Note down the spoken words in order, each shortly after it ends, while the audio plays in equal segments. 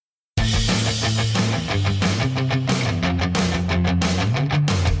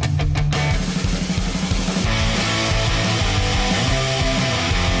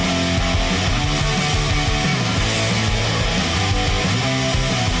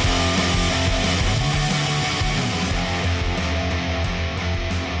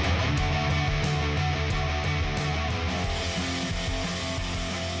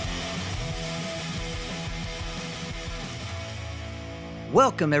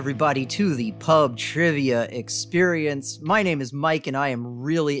Welcome, everybody, to the Pub Trivia Experience. My name is Mike, and I am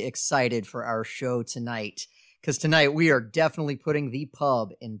really excited for our show tonight, because tonight we are definitely putting the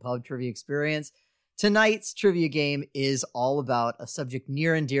pub in Pub Trivia Experience. Tonight's trivia game is all about a subject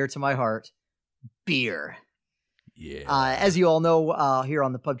near and dear to my heart, beer. Yeah. As you all know, here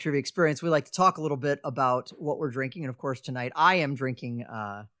on the Pub Trivia Experience, we like to talk a little bit about what we're drinking, and of course, tonight I am drinking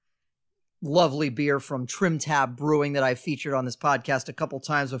lovely beer from Trim Tab Brewing that I've featured on this podcast a couple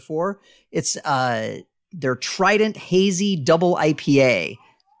times before. It's their Trident Hazy Double IPA.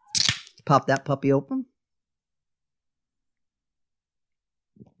 Pop that puppy open.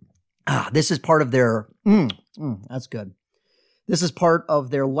 This is part of their that's good. This is part of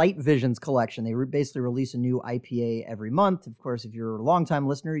their Light Visions collection. They basically release a new IPA every month. Of course, if you're a longtime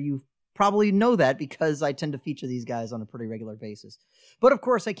listener, you probably know that because I tend to feature these guys on a pretty regular basis. But of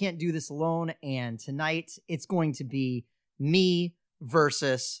course, I can't do this alone. And tonight, it's going to be me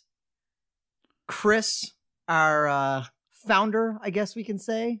versus Chris, our founder, I guess we can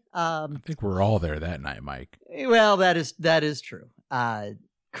say. I think we're all there that night, Mike. Well, that is true.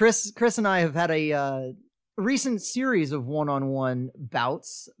 Chris and I have had a recent series of one-on-one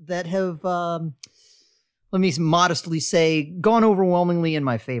bouts that have, let me modestly say, gone overwhelmingly in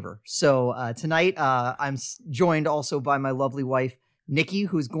my favor. So tonight, I'm joined also by my lovely wife, Nikki,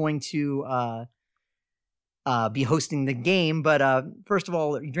 who's going to be hosting the game. But first of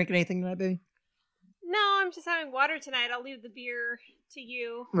all, are you drinking anything tonight, baby? No, I'm just having water tonight. I'll leave the beer to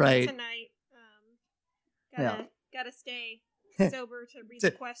you tonight. Gotta stay sober to read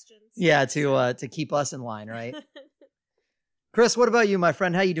the questions. Yeah, to keep us in line, right? Chris, what about you, my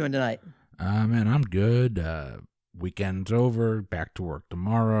friend? How you doing tonight? Man, I'm good. Weekend's over, back to work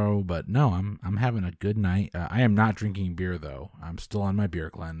tomorrow. But no, I'm having a good night. I am not drinking beer though. I'm still on my beer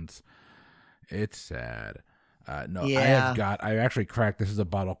cleanse. It's sad. I actually cracked. This is a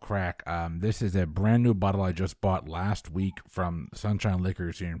bottle crack. This is a brand new bottle I just bought last week from Sunshine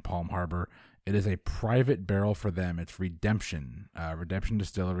Liquors here in Palm Harbor. It is a private barrel for them. It's Redemption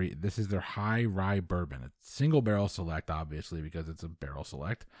Distillery. This is their high rye bourbon. It's single barrel select, obviously, because it's a barrel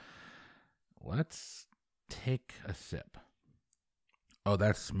select. Let's take a sip. Oh,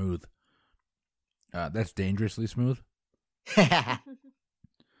 that's smooth. That's dangerously smooth. The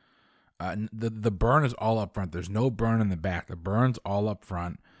burn is all up front. There's no burn in the back. The burn's all up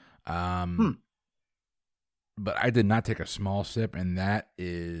front. But I did not take a small sip, and that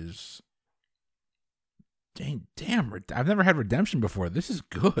is... Damn, I've never had Redemption before. This is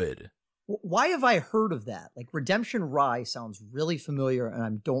good. Why have I heard of that? Like, Redemption Rye sounds really familiar, and I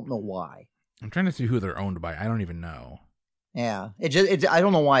don't know why. I'm trying to see who they're owned by. I don't even know. Yeah, I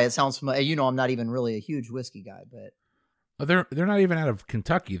don't know why it sounds familiar. You know, I'm not even really a huge whiskey guy, but they're not even out of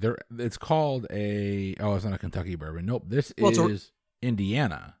Kentucky. It's called it's not a Kentucky bourbon. Nope, this is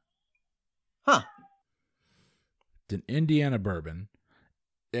Indiana. Huh? It's an Indiana bourbon.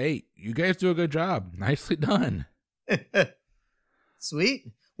 Hey, you guys do a good job. Nicely done.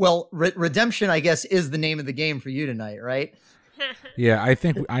 Sweet. Well, Redemption, I guess, is the name of the game for you tonight, right? Yeah, I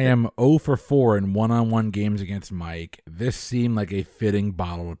think I am 0 for 4 in one-on-one games against Mike. This seemed like a fitting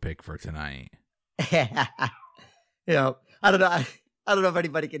bottle to pick for tonight. You know, I don't know if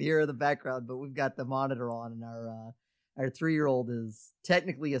anybody can hear in the background, but we've got the monitor on, and our 3-year-old is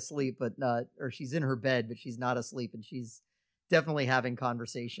technically asleep, or she's in her bed, but she's not asleep, and she's definitely having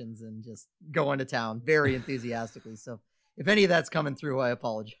conversations and just going to town very enthusiastically. So if any of that's coming through, I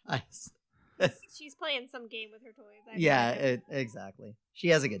apologize. She's playing some game with her toys. Exactly. She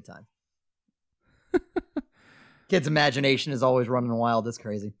has a good time. Kid's imagination is always running wild. It's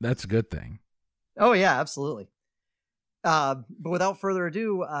crazy. That's a good thing. Oh, yeah, absolutely. But without further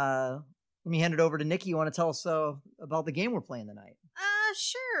ado, let me hand it over to Nikki. You want to tell us about the game we're playing tonight?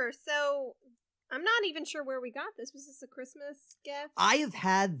 Sure. So I'm not even sure where we got this. Was this a Christmas gift? I have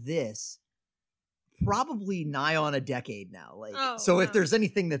had this probably nigh on a decade now. If there's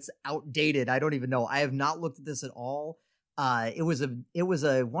anything that's outdated, I don't even know. I have not looked at this at all. It was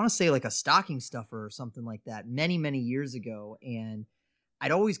I want to say like a stocking stuffer or something like that many, many years ago. And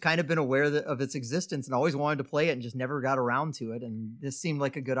I'd always kind of been aware of its existence and always wanted to play it and just never got around to it. And this seemed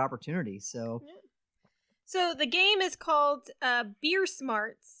like a good opportunity. So the game is called Beer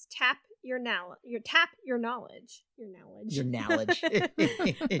Smarts. Tap your knowledge. But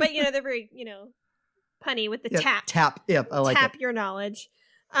they're very punny with the tap. Tap. Yep, I like tap it. your knowledge.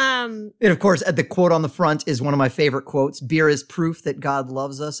 And of course, the quote on the front is one of my favorite quotes. "Beer is proof that God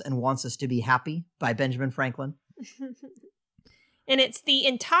loves us and wants us to be happy," by Benjamin Franklin. And it's the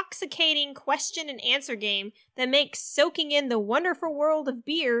intoxicating question and answer game that makes soaking in the wonderful world of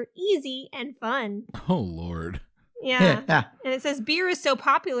beer easy and fun. Oh, Lord. Yeah. And it says beer is so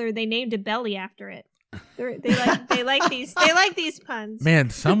popular they named a belly after it. They like these puns. Man,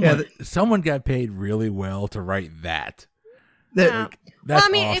 someone got paid really well to write that. That- That's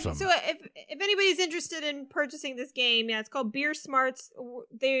awesome. awesome. If anybody's interested in purchasing this game, it's called Beer Smarts.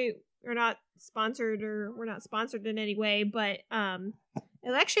 They are not sponsored, or we're not sponsored in any way, but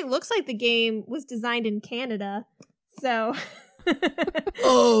it actually looks like the game was designed in Canada. So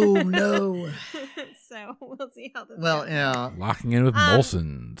Oh no. So we'll see how this Well, goes. yeah. Locking in with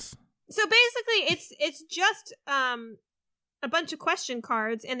Molson's. So basically it's just a bunch of question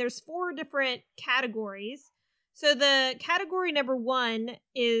cards, and there's 4 different categories. So the category number 1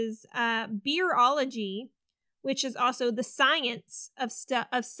 is beerology, which is also the science of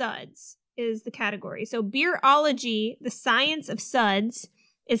suds is the category. So beerology, the science of suds,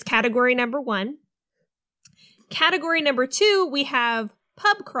 is category number 1. Category number 2, we have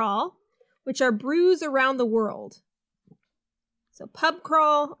pub crawl, which are brews around the world. So pub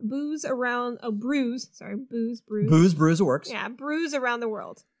crawl, brews. Brews works. Yeah, brews around the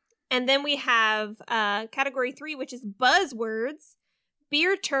world. And then we have category 3, which is buzzwords,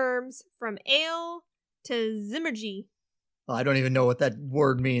 beer terms from ale to Zimmergy. Well, I don't even know what that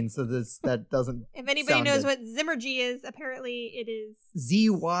word means, so that doesn't. If anybody sound knows good. what Zimmergy is, apparently it is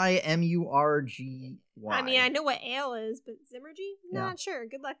Zymurgy. I mean, I know what ale is, but Zimmergy? Not sure.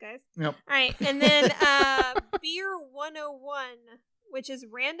 Good luck, guys. Yep. All right, and then Beer 101, which is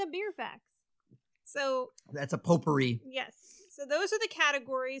random beer facts. So That's a potpourri. yes. So those are the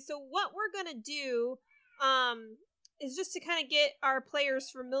categories. So what we're going to do is just to kind of get our players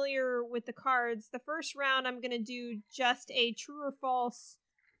familiar with the cards. The first round, I'm going to do just a true or false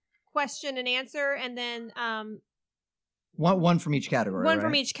question and answer, and then One from each category. one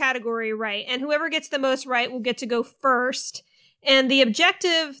from each category, right. And whoever gets the most right will get to go first. And the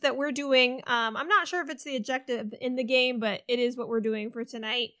objective that we're doing, I'm not sure if it's the objective in the game, but it is what we're doing for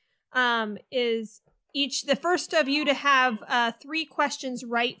tonight, is the first of you to have 3 questions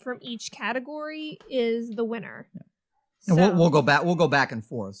right from each category is the winner. And So- we'll go back. We'll go back and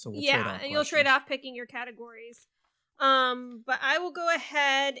forth. So we'll trade off and you'll trade questions. off picking your categories. But I will go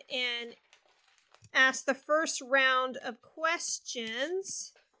ahead and ask the first round of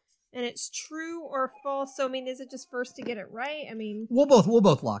questions, and it's true or false. So I mean, is it just first to get it right? I mean, We'll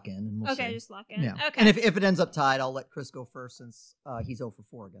both lock in. And we'll okay, see. just lock in. Yeah. Okay. And if it ends up tied, I'll let Chris go first since he's 0 for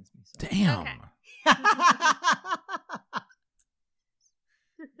 4 against me. So. Damn. Okay.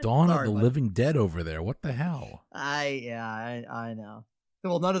 Dawn Sorry, of the bud. Living Dead over there. What the hell? I know.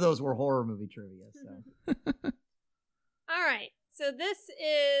 Well, none of those were horror movie trivia. So All right. So this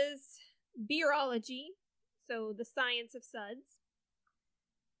is beerology, so the science of suds.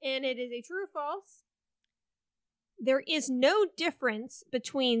 And it is a true or false. There is no difference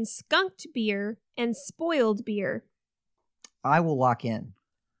between skunked beer and spoiled beer. I will lock in.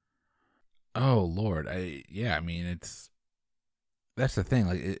 Oh Lord, that's the thing.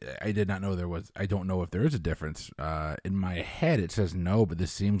 Like, I did not know there was. I don't know if there is a difference. In my head, it says no, but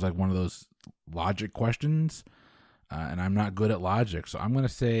this seems like one of those logic questions, and I'm not good at logic, so I'm gonna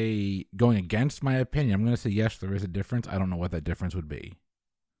say, going against my opinion, I'm gonna say yes, there is a difference. I don't know what that difference would be.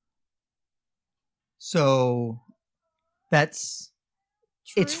 So it's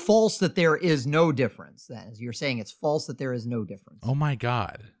True? false that there is no difference. Then you're saying it's false that there is no difference. Oh my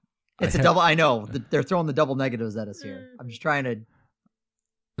God, It's a double. I know they're throwing the double negatives at us here. I'm just trying to.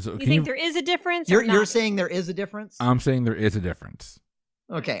 So You can think there is a difference? or You're not? saying there is a difference. I'm saying there is a difference.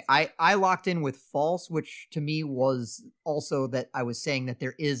 Okay, I locked in with false, which to me was also that I was saying that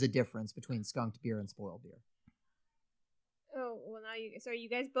there is a difference between skunked beer and spoiled beer. Oh, well, now you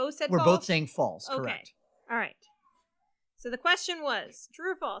guys both said We're false? both saying false, Okay. correct? All right. So the question was,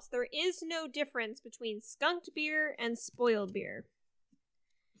 true or false, there is no difference between skunked beer and spoiled beer.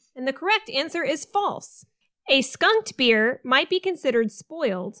 And the correct answer is false. A skunked beer might be considered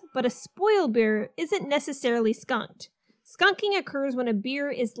spoiled, but a spoiled beer isn't necessarily skunked. Skunking occurs when a beer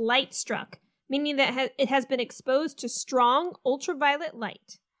is light struck, meaning that it has been exposed to strong ultraviolet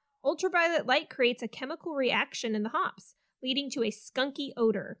light. Ultraviolet light creates a chemical reaction in the hops, leading to a skunky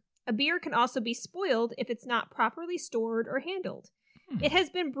odor. A beer can also be spoiled if it's not properly stored or handled. It has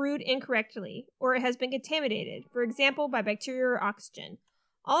been brewed incorrectly, or it has been contaminated, for example, by bacteria or oxygen,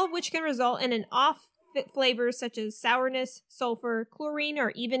 all of which can result in an off-fit flavors such as sourness, sulfur, chlorine, or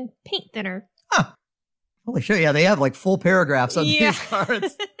even paint thinner. Holy shit! Yeah, they have like full paragraphs on Yeah. these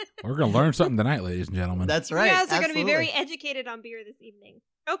cards. We're gonna learn something tonight, ladies and gentlemen. That's right. You guys are going to be very absolutely. educated on beer this evening.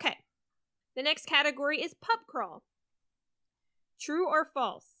 Okay. The next category is pub crawl. True or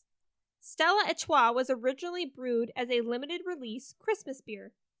false? Stella Artois was originally brewed as a limited release Christmas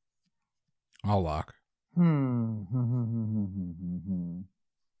beer. I'll lock.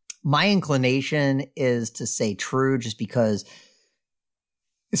 My inclination is to say true just because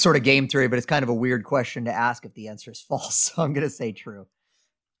it's sort of game theory, but it's kind of a weird question to ask if the answer is false. So I'm going to say true.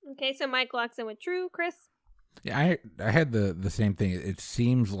 Okay, so Mike locks in with true. Chris? Yeah, I had the same thing. It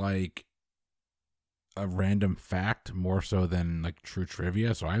seems like a random fact more so than like true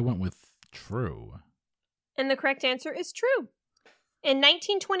trivia, so I went with true. And the correct answer is true. In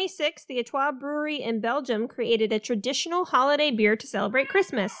 1926, the Etoile Brewery in Belgium created a traditional holiday beer to celebrate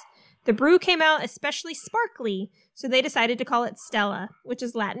Christmas. The brew came out especially sparkly, so they decided to call it Stella, which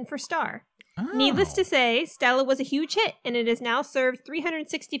is Latin for star. Oh. Needless to say, Stella was a huge hit, and it is now served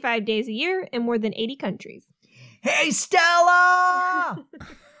 365 days a year in more than 80 countries. Hey, Stella!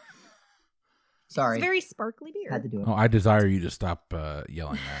 Sorry. It's very sparkly beer. Had to do it. Oh, I desire you to stop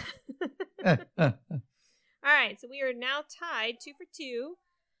yelling that. All right, so we are now tied 2 for 2.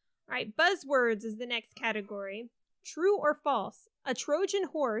 All right, buzzwords is the next category. True or false? A Trojan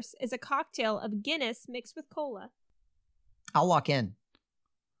horse is a cocktail of Guinness mixed with cola. I'll lock in.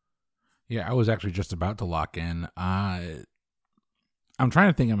 Yeah, I was actually just about to lock in. I'm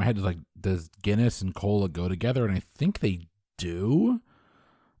trying to think in my head, like, does Guinness and cola go together? And I think they do.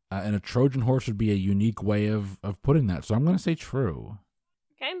 And a Trojan horse would be a unique way of putting that. So I'm going to say true.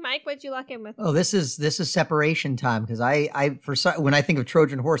 Okay, Mike, what'd you lock in with? Oh, this is separation time because when I think of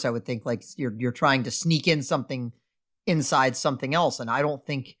Trojan horse, I would think like you're trying to sneak in something inside something else, and I don't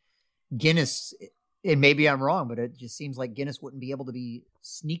think Guinness. And maybe I'm wrong, but it just seems like Guinness wouldn't be able to be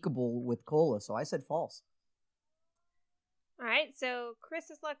sneakable with cola. So I said false. All right, so Chris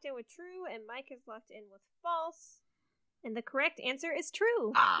is locked in with true, and Mike is locked in with false. And the correct answer is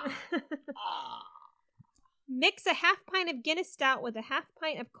true. Mix a half pint of Guinness stout with a half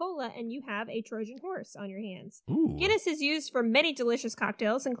pint of cola, and you have a Trojan horse on your hands. Ooh. Guinness is used for many delicious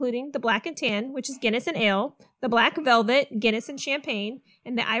cocktails, including the Black and Tan, which is Guinness and ale, the Black Velvet, Guinness and champagne,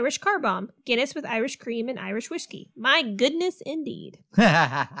 and the Irish Car Bomb, Guinness with Irish cream and Irish whiskey. My goodness, indeed.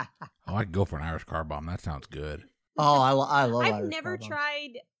 Oh, I could go for an Irish car bomb. That sounds good. Oh, I love I've Irish never car bombs. tried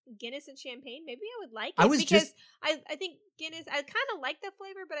Guinness and champagne. Maybe I would like it I was because just- I think Guinness, I kind of like that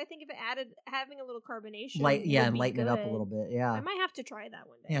flavor, but I think if it added having a little carbonation, and would be lighten it up a good. little bit. I Yeah, might have to try that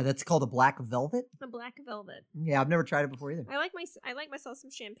one day. yeah. That's called a black velvet. A Black Velvet. Yeah, I've never tried it before either. I like myself some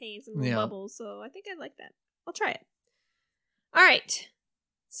champagne, some little Yeah. bubbles, so I think I'd like that. I'll try it. All right.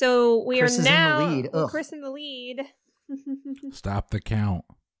 So we Chris are is in the now lead. Ugh. Chris in the lead. Stop the count.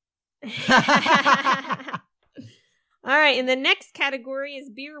 All right, and the next category is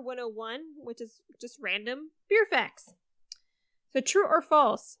Beer 101, which is just random beer facts. So true or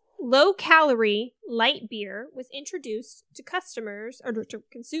false, low-calorie light beer was introduced to customers or to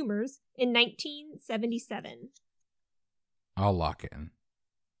consumers in 1977. I'll lock in.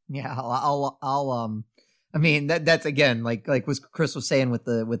 Yeah, I'll I mean that's again like what Chris was saying with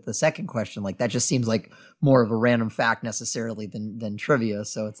the second question, like that just seems like more of a random fact necessarily than trivia.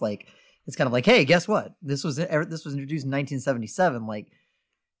 So it's like it's kind of like, hey, guess what? This was introduced in 1977. Like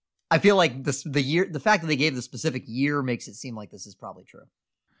I feel like the fact that they gave the specific year makes it seem like this is probably true.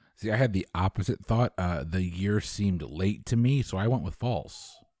 See, I had the opposite thought. The year seemed late to me, so I went with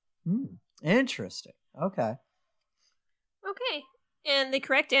false. Interesting. Okay. Okay, and the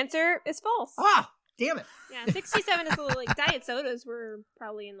correct answer is false. Ah, damn it. Yeah, 67 is a little like diet sodas were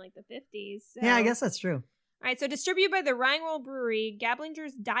probably in like the 50s. So. Yeah, I guess that's true. All right, so distributed by the Rheingold Brewery,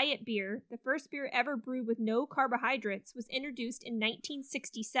 Gablinger's Diet Beer, the first beer ever brewed with no carbohydrates, was introduced in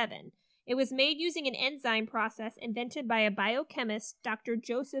 1967. It was made using an enzyme process invented by a biochemist, Dr.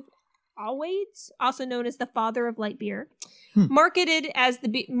 Joseph Alwades, also known as the father of light beer. It was marketed as the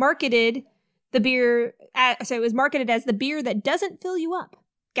beer that doesn't fill you up.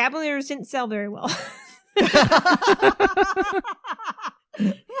 Gablinger's didn't sell very well.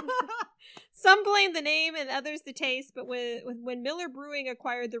 Some blame the name and others the taste, but when Miller Brewing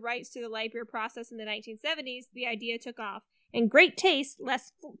acquired the rights to the light beer process in the 1970s, the idea took off. And great taste,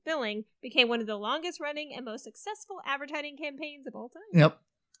 less filling, became one of the longest running and most successful advertising campaigns of all time. Yep.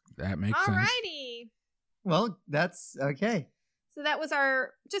 That makes sense. Alrighty. Well, that's okay. So that was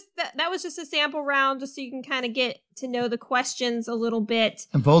that was just a sample round, just so you can kind of get to know the questions a little bit.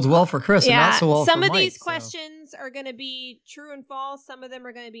 It bodes well for Chris and not so well some for of Mike, these so. questions are going to be true and false. Some of them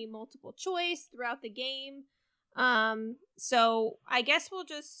are going to be multiple choice throughout the game. So I guess we'll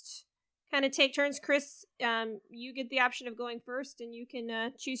just kind of take turns. Chris, you get the option of going first, and you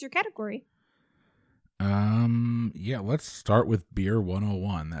can choose your category. Yeah, let's start with Beer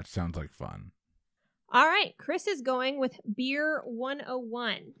 101. That sounds like fun. All right, Chris is going with Beer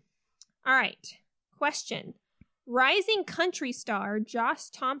 101. All right, question. Rising country star Josh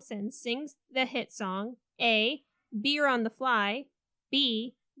Thompson sings the hit song A. Beer on the fly.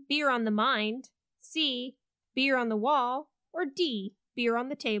 B. Beer on the mind. C. Beer on the wall. Or D. Beer on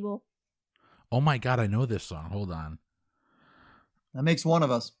the table. Oh my God, I know this song. Hold on. That makes one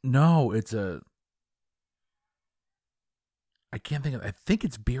of us. No, I can't think of. I think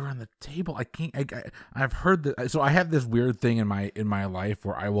it's Beer on the Table. I can't. I've heard that. So I have this weird thing in my life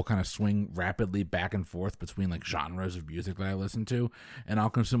where I will kind of swing rapidly back and forth between like genres of music that I listen to, and I'll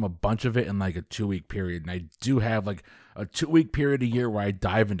consume a bunch of it in like a 2-week period. And I do have like a 2-week period a year where I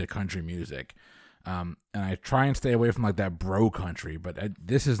dive into country music, and I try and stay away from like that bro country. But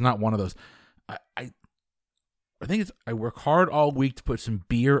this is not one of those. I think it's. I work hard all week to put some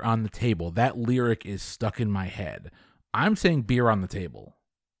beer on the table. That lyric is stuck in my head. I'm saying Beer on the Table.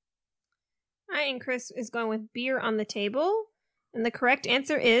 All right, and Chris is going with Beer on the Table. And the correct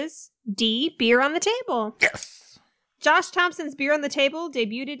answer is D, Beer on the Table. Yes! Josh Thompson's Beer on the Table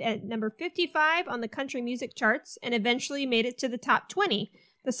debuted at number 55 on the country music charts and eventually made it to the top 20.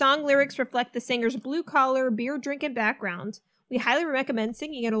 The song lyrics reflect the singer's blue-collar, beer-drinking background. We highly recommend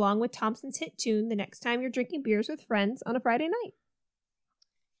singing it along with Thompson's hit tune the next time you're drinking beers with friends on a Friday night.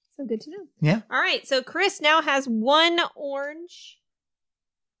 So good to know. Yeah. All right. So Chris now has 1 orange.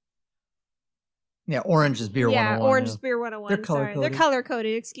 Yeah, orange is beer 101. Yeah, orange is beer 101. They're color-coded. They're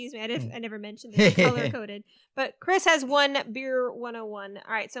color-coded. Excuse me. I never mentioned this. They're color-coded. But Chris has 1 beer 101.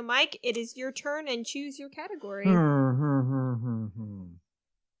 All right. So Mike, it is your turn and choose your category.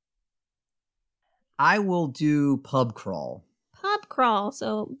 I will do pub crawl. Pub crawl.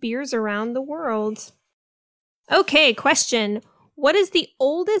 So beers around the world. Okay. Question. What is the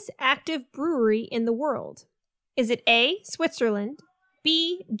oldest active brewery in the world? Is it A, Switzerland,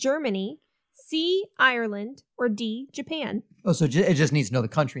 B, Germany, C, Ireland, or D, Japan? Oh, so it just needs to know the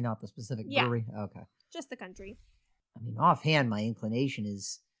country, not the specific brewery? Okay. Just the country. I mean, offhand, my inclination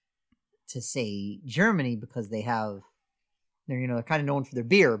is to say Germany because they're kind of known for their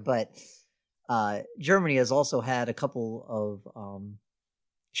beer, but Germany has also had a couple of,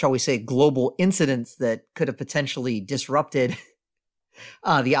 shall we say, global incidents that could have potentially disrupted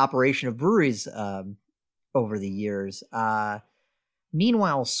the operation of breweries over the years.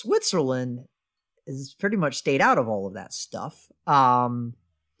 Meanwhile, Switzerland has pretty much stayed out of all of that stuff.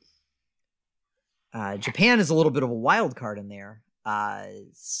 Japan is a little bit of a wild card in there.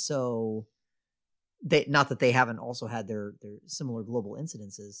 So not that they haven't also had their similar global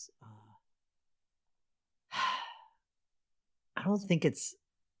incidences. I don't think it's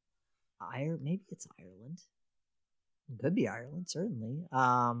Ireland. Maybe it's Ireland. It could be Ireland, certainly.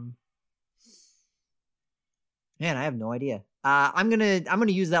 Man, I have no idea. I'm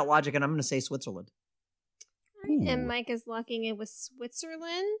gonna use that logic, and I'm gonna say Switzerland. Right, and Mike is locking in with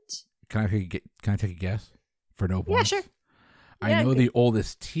Switzerland. Can I take a guess for no points? Yeah, sure. I know the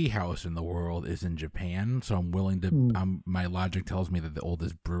oldest tea house in the world is in Japan, so I'm willing to. My logic tells me that the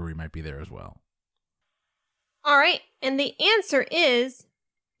oldest brewery might be there as well. All right, and the answer is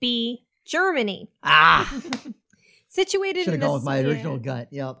B, Germany. Situated Should have gone with my original gut.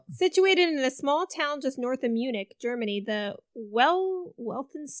 Yep. Situated in a small town just north of Munich, Germany, the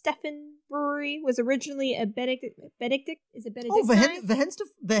Weltensteffen Brewery was originally a Benedictine. Oh,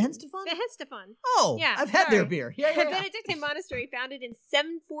 Vehenstephan. Oh, yeah, I've had their beer. Yeah. A Benedictine monastery founded in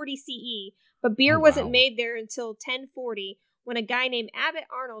 740 CE, but beer wasn't made there until 1040 when a guy named Abbot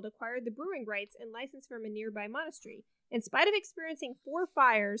Arnold acquired the brewing rights and licensed from a nearby monastery. In spite of experiencing 4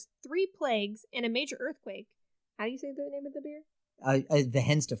 fires, 3 plagues, and a major earthquake, how do you say the name of the beer?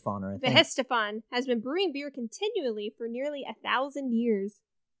 Vehenstephan, I think. Vehenstephan has been brewing beer continually for nearly 1,000 years.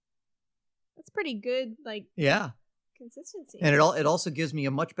 That's pretty good, consistency. And it also gives me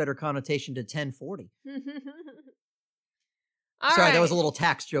a much better connotation to 1040. Sorry, that was a little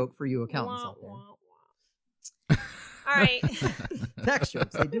tax joke for you accountants out there. All right. Tax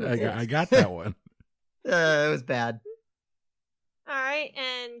jokes, they do exist. I got that one. It was bad. All right,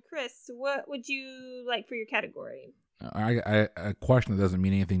 and Chris, what would you like for your category? A question that doesn't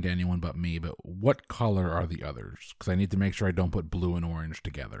mean anything to anyone but me, but what color are the others? Because I need to make sure I don't put blue and orange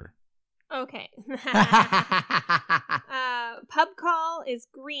together. Okay. Pub call is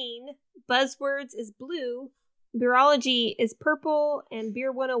green, buzzwords is blue, beerology is purple, and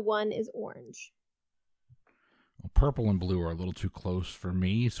beer 101 is orange. Well, purple and blue are a little too close for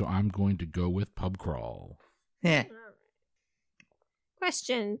me, so I'm going to go with pub crawl. Yeah.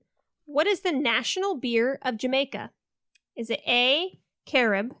 Question. What is the national beer of Jamaica? Is it A,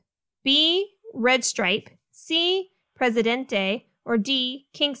 Carib, B, Red Stripe, C, Presidente, or D,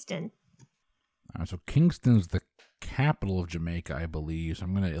 Kingston? So Kingston's the capital of Jamaica, I believe, so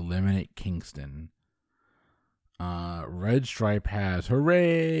I'm going to eliminate Kingston. Red Stripe has,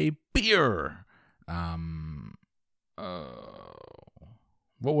 hooray, beer!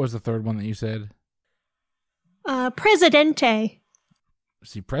 What was the third one that you said? Presidente.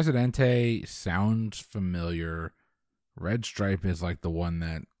 See, Presidente sounds familiar. Red Stripe is like the one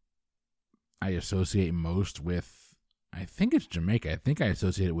that I associate most with. I think it's Jamaica. I think I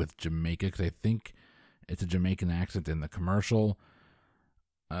associate it with Jamaica because I think it's a Jamaican accent in the commercial.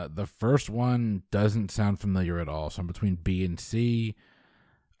 The first one doesn't sound familiar at all, so I'm between B and C.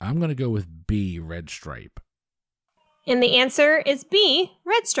 I'm going to go with B, Red Stripe. And the answer is B,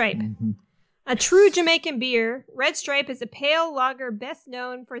 Red Stripe. Mm-hmm. A true Jamaican beer, Red Stripe is a pale lager best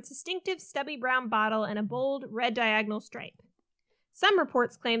known for its distinctive stubby brown bottle and a bold red diagonal stripe. Some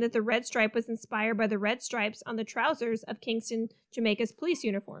reports claim that the red stripe was inspired by the red stripes on the trousers of Kingston, Jamaica's police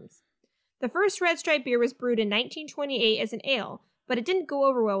uniforms. The first Red Stripe beer was brewed in 1928 as an ale, but it didn't go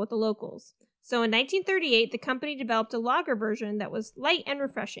over well with the locals. So in 1938, the company developed a lager version that was light and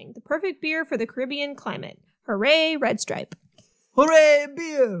refreshing, the perfect beer for the Caribbean climate. Hooray, Red Stripe. Hooray,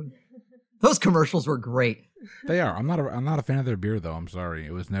 beer! Those commercials were great. They are. I'm not a fan of their beer though. I'm sorry.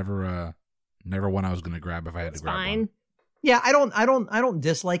 It was never one I was going to grab if I had to grab one. Yeah, I don't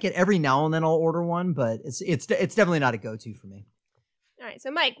dislike it. Every now and then I'll order one, but it's definitely not a go-to for me. All right,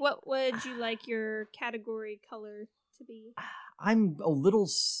 so Mike, what would you like your category color to be? I'm a little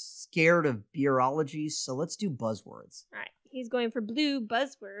scared of beerology, so let's do buzzwords. All right, he's going for blue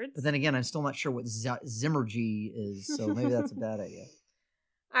buzzwords. But then again, I'm still not sure what Zimmergy is, so maybe that's a bad idea.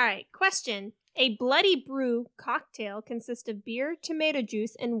 All right, question. A Bloody Brew cocktail consists of beer, tomato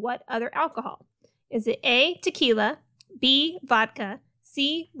juice, and what other alcohol? Is it A, tequila, B, vodka,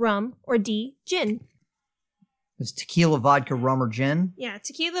 C, rum, or D, gin? It's tequila, vodka, rum, or gin? Yeah,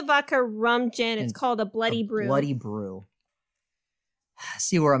 tequila, vodka, rum, gin. It's called a Bloody Brew. Bloody Brew.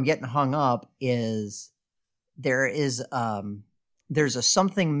 See, where I'm getting hung up is there's a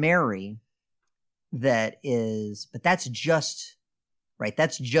something Mary that is, but that's just, right,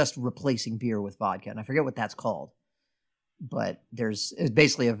 that's just replacing beer with vodka. And I forget what that's called. But it's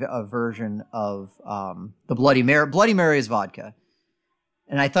basically a version of the Bloody Mary. Bloody Mary is vodka.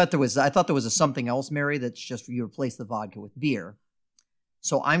 And I thought there was a something else Mary that's just you replace the vodka with beer.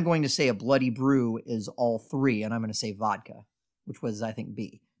 So I'm going to say a Bloody Brew is all three, and I'm going to say vodka, which was, I think,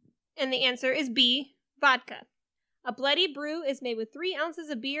 B. And the answer is B, vodka. A Bloody Brew is made with 3 ounces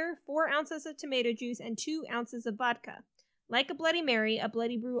of beer, 4 ounces of tomato juice, and 2 ounces of vodka. Like a Bloody Mary, a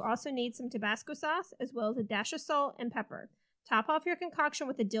Bloody Brew also needs some Tabasco sauce, as well as a dash of salt and pepper. Top off your concoction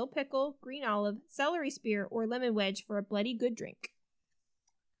with a dill pickle, green olive, celery spear, or lemon wedge for a bloody good drink.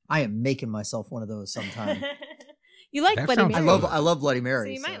 I am making myself one of those sometime. You like That Bloody sounds Mary? good. I love Bloody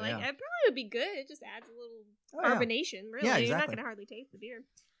Mary. So you might like it. Yeah. It probably would be good. It just adds a little carbonation. Really, Yeah, you're not exactly. going to hardly taste the beer.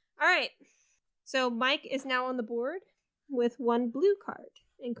 All right. So Mike is now on the board with 1 blue card,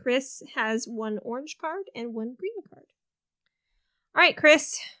 and Chris has 1 orange card and 1 green card. All right,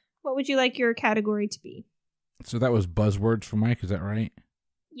 Chris, what would you like your category to be? So that was buzzwords for Mike, is that right?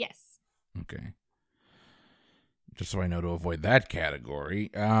 Yes. Okay. Just so I know to avoid that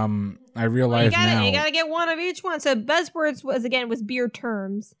category. I realize now. You gotta get one of each one. So buzzwords was beer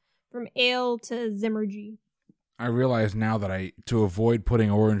terms from ale to Zimmergy. I realize now that to avoid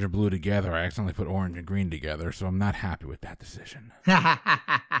putting orange and blue together, I accidentally put orange and green together, so I'm not happy with that decision.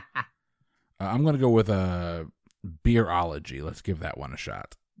 I'm going to go with a beerology. Let's give that one a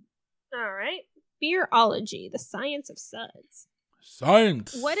shot. All right. Beerology, the science of suds.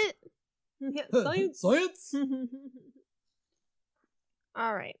 Science! What it? Yeah, science. Science?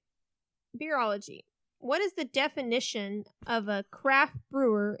 All right. Beerology. What is the definition of a craft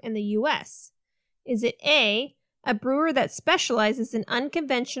brewer in the U.S.? Is it A, a brewer that specializes in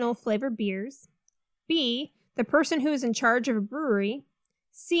unconventional flavored beers? B, the person who is in charge of a brewery?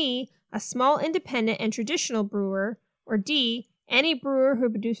 C, a small independent and traditional brewer? Or D, any brewer who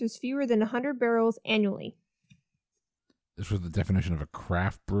produces fewer than 100 barrels annually? This was the definition of a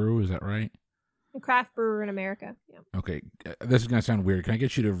craft brew, is that right? A craft brewer in America, yeah. Okay, this is going to sound weird. Can I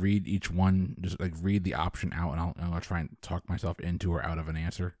get you to read each one, just like read the option out, and I'll try and talk myself into or out of an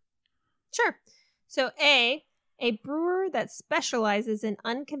answer? Sure. So A brewer that specializes in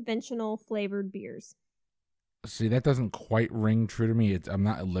unconventional flavored beers. See, that doesn't quite ring true to me. I'm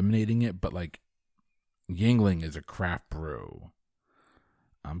not eliminating it, but like Yingling is a craft brew.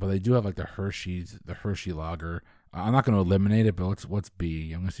 But they do have like the Hershey Lager. I'm not going to eliminate it, but what's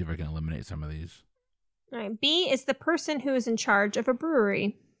B? I'm going to see if I can eliminate some of these. All right. B is the person who is in charge of a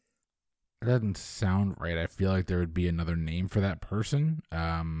brewery. It doesn't sound right. I feel like there would be another name for that person.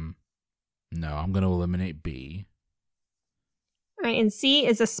 No, I'm going to eliminate B. All right. And C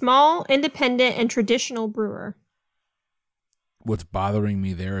is a small, independent, and traditional brewer. what's bothering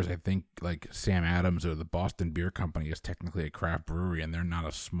me there is I think like Sam Adams or the Boston Beer Company is technically a craft brewery, and they're not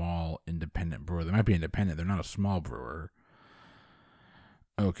a small independent brewer. They might be independent. They're not a small brewer.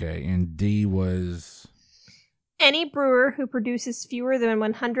 Okay, and D was... Any brewer who produces fewer than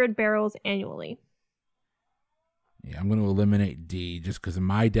 100 barrels annually. Yeah, I'm going to eliminate D just because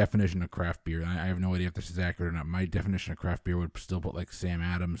my definition of craft beer, and I have no idea if this is accurate or not, my definition of craft beer would still put like Sam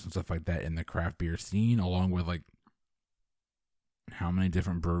Adams and stuff like that in the craft beer scene, along with like how many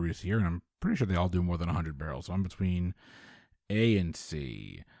different breweries here, and I'm pretty sure they all do more than 100 barrels. So I'm between A and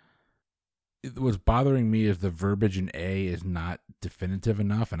C. What's bothering me is the verbiage in A is not definitive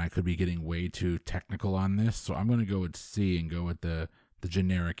enough, and I could be getting way too technical on this. So I'm going to go with C and go with the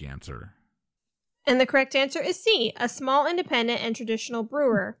generic answer. And the correct answer is C, a small independent and traditional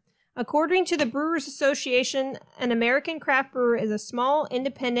brewer. According to the Brewers Association, an American craft brewer is a small,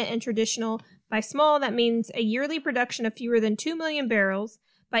 independent, and traditional. By small, that means a yearly production of fewer than 2 million barrels.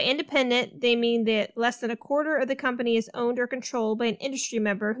 By independent, they mean that less than a quarter of the company is owned or controlled by an industry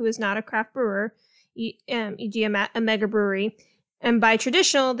member who is not a craft brewer, e.g. a mega brewery. And by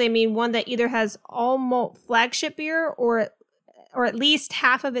traditional, they mean one that either has all malt flagship beer or at least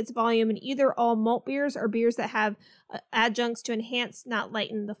half of its volume in either all malt beers or beers that have adjuncts to enhance, not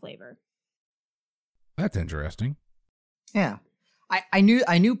lighten the flavor. That's interesting. Yeah. I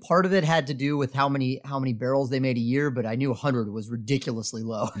knew part of it had to do with how many barrels they made a year, but I knew 100 was ridiculously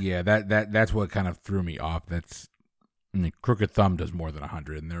low. Yeah, that's what kind of threw me off. Crooked Thumb does more than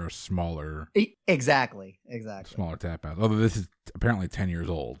 100, and they're a smaller... Exactly. Smaller tap house. Although this is apparently 10 years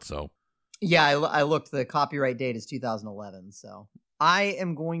old, so... Yeah, I looked. The copyright date is 2011, so I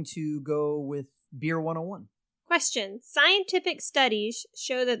am going to go with Beer 101. Question. Scientific studies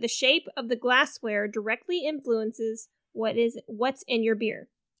show that the shape of the glassware directly influences what's in your beer.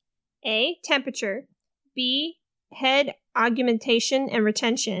 A, temperature. B, head augmentation and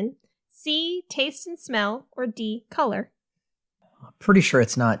retention. C, taste and smell. Or D, color. I'm pretty sure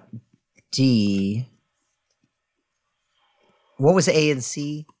it's not D. What was A and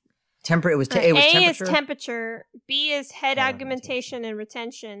C? It was A temperature. is temperature. B is head augmentation and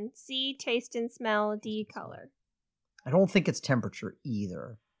retention. C, taste and smell. D, color. I don't think it's temperature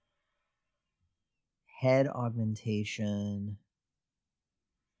either. Head augmentation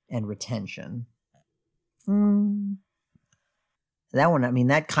and retention. That one, I mean,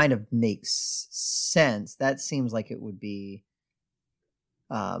 that kind of makes sense. That seems like it would be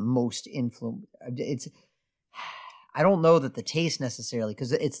most influence. I don't know that the taste necessarily,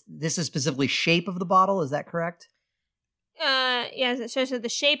 because this is specifically shape of the bottle. Is that correct? Yes, it shows that the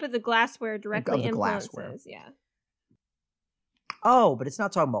shape of the glassware directly influences. Glassware. Yeah. Oh, but it's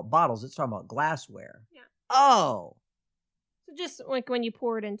not talking about bottles. It's talking about glassware. Yeah. Oh. So just like when you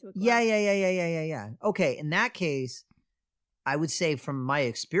pour it into a glass. Yeah. Okay, in that case, I would say from my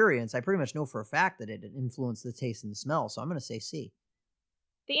experience, I pretty much know for a fact that it influenced the taste and the smell. So I'm going to say C.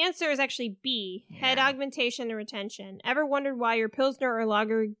 The answer is actually B, head augmentation and retention. Ever wondered why your Pilsner or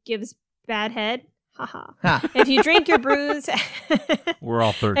lager gives bad head? Haha. If you drink your brews... We're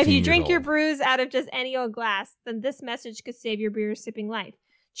all 13 If you years drink your old. brews out of just any old glass, then this message could save your beer sipping life.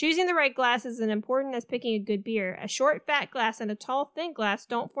 Choosing the right glass is as important as picking a good beer. A short, fat glass and a tall, thin glass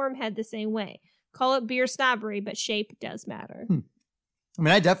don't form head the same way. Call it beer snobbery, but shape does matter. I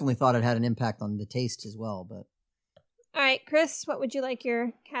mean, I definitely thought it had an impact on the taste as well, but... All right, Chris, what would you like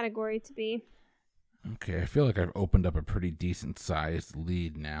your category to be? Okay, I feel like I've opened up a pretty decent sized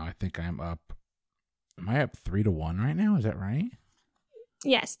lead now. I think I'm up. Am I up 3-1 right now? Is that right?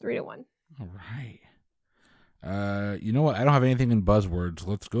 Yes, 3-1. All right. You know what? I don't have anything in buzzwords.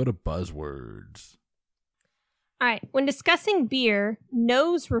 Let's go to buzzwords. All right. When discussing beer,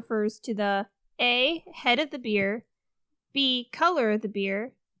 nose refers to the A, head of the beer, B, color of the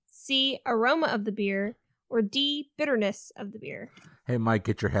beer, C, aroma of the beer, or D, bitterness of the beer. Hey, Mike,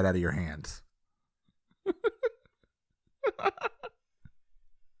 get your head out of your hands.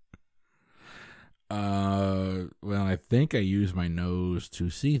 Well, I think I use my nose to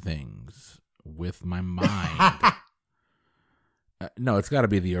see things with my mind. No, it's got to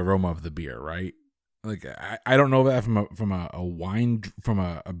be the aroma of the beer, right? Like I don't know that from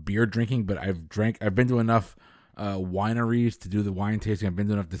a beer drinking, but I've been to enough wineries to do the wine tasting. I've been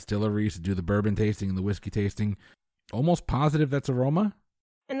to enough distilleries to do the bourbon tasting and the whiskey tasting. Almost positive that's aroma.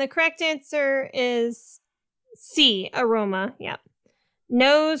 And the correct answer is C, aroma. Yep.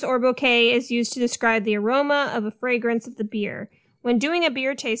 Nose or bouquet is used to describe the aroma of a fragrance of the beer. When doing a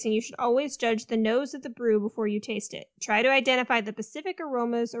beer tasting, you should always judge the nose of the brew before you taste it. Try to identify the specific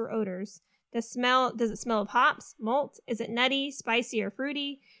aromas or odors. Does it smell of hops, malt? Is it nutty, spicy, or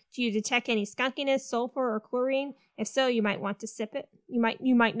fruity? Do you detect any skunkiness, sulfur, or chlorine? If so, you might want to sip it.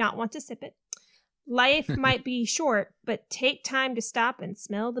 You might not want to sip it. Life might be short, but take time to stop and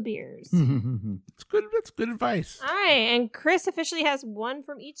smell the beers. It's good. That's good advice. All right, and Chris officially has one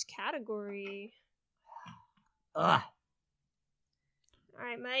from each category. Ugh. All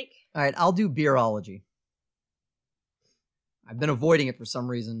right, Mike. All right, I'll do beerology. I've been avoiding it for some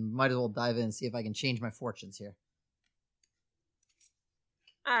reason. Might as well dive in and see if I can change my fortunes here.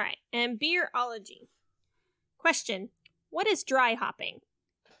 All right, and beerology. Question: what is dry hopping?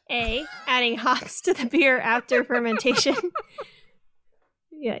 A, adding hops to the beer after fermentation.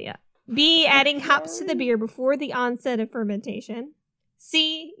 Yeah. B, adding hops to the beer before the onset of fermentation.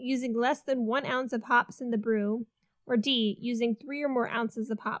 C, using less than 1 ounce of hops in the brew. Or D, using 3 or more ounces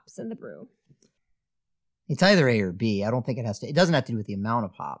of hops in the brew. It's either A or B. I don't think it doesn't have to do with the amount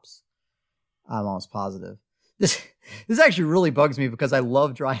of hops. I'm almost positive. This actually really bugs me because I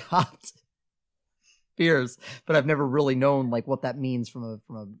love dry hopped beers, but I've never really known like what that means from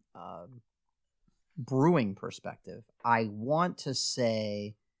a brewing perspective. I want to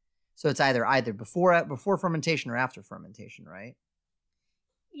say, so it's either before fermentation or after fermentation, right?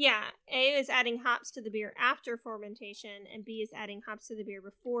 Yeah, A is adding hops to the beer after fermentation, and B is adding hops to the beer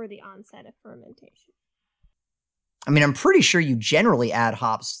before the onset of fermentation. I mean, I'm pretty sure you generally add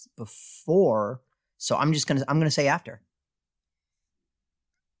hops before, so I'm gonna say after.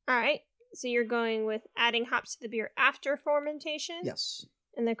 All right. So you're going with adding hops to the beer after fermentation? Yes.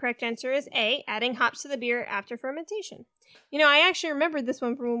 And the correct answer is A, adding hops to the beer after fermentation. You know, I actually remembered this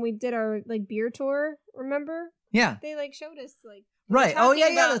one from when we did our beer tour, remember? Yeah. They showed us right. Oh yeah,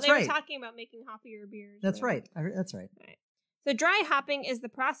 that's right. They were talking about making hoppier beers. That's right. That's right. Right. So dry hopping is the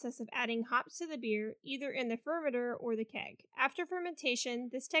process of adding hops to the beer either in the fermenter or the keg. After fermentation,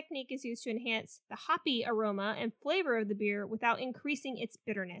 this technique is used to enhance the hoppy aroma and flavor of the beer without increasing its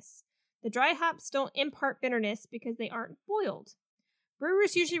bitterness. The dry hops don't impart bitterness because they aren't boiled.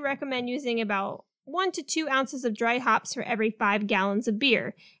 Brewers usually recommend using about 1 to 2 ounces of dry hops for every 5 gallons of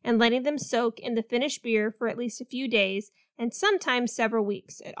beer and letting them soak in the finished beer for at least a few days and sometimes several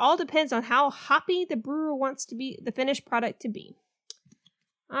weeks. It all depends on how hoppy the brewer wants the finished product to be.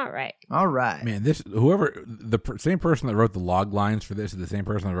 All right. Man, same person that wrote the log lines for this is the same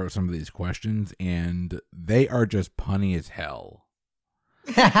person that wrote some of these questions, and they are just punny as hell.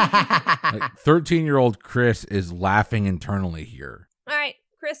 13-year-old Chris is laughing internally here. All right,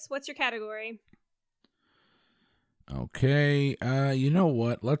 Chris, what's your category? Okay, you know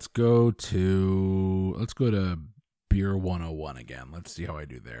what? Let's go to Beer 101 again. Let's see how I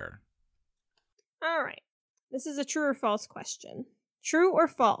do there. All right. This is a true or false question. True or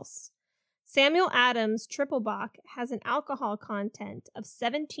false? Samuel Adams Triple Bock has an alcohol content of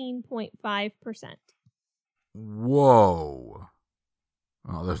 17.5%. Whoa.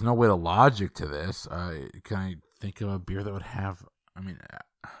 Well, there's no way to logic to this. Can I think of a beer that would have... I'm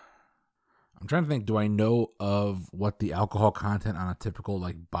trying to think, do I know of what the alcohol content on a typical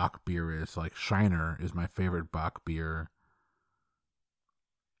Bock beer is? Shiner is my favorite Bock beer.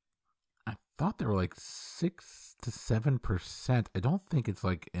 I thought they were 6 to 7%. I don't think it's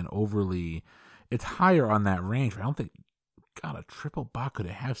an overly... It's higher on that range, but I don't think... God, a triple Bock, could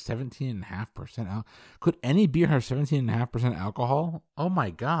it have 17.5% alcohol? Could any beer have 17.5% alcohol? Oh my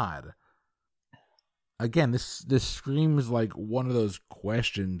God. Again, this screams like one of those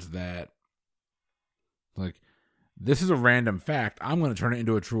questions that, this is a random fact. I'm going to turn it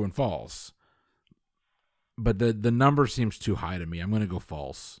into a true and false. But the number seems too high to me. I'm going to go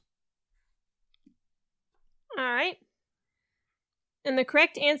false. All right. And the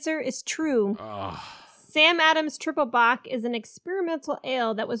correct answer is true. Ugh. Sam Adams Triple Bock is an experimental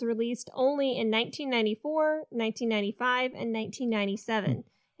ale that was released only in 1994, 1995, and 1997.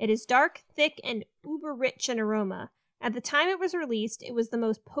 It is dark, thick, and uber rich in aroma. At the time it was released, it was the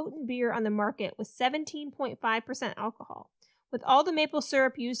most potent beer on the market with 17.5% alcohol. With all the maple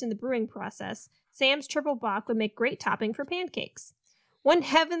syrup used in the brewing process, Sam's Triple Bock would make great topping for pancakes. One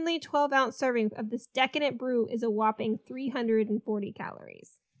heavenly 12-ounce serving of this decadent brew is a whopping 340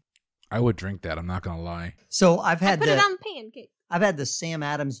 calories. I would drink that. I'm not gonna lie. So I've had it on pancake. I've had the Sam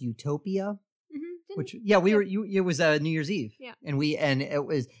Adams Utopia, which it was New Year's Eve. Yeah, and it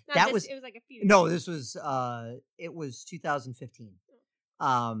was it was a few years. No, this was it was 2015.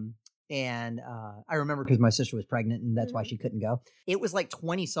 And I remember because my sister was pregnant and that's why she couldn't go. It was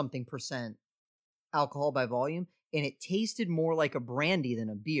 20-something% alcohol by volume, and it tasted more like a brandy than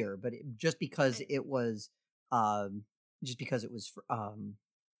a beer, but just because it was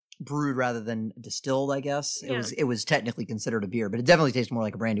brewed rather than distilled, I guess. It was technically considered a beer, but it definitely tastes more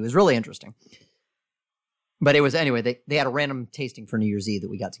like a brandy. It was really interesting. But it was, anyway, they had a random tasting for New Year's Eve that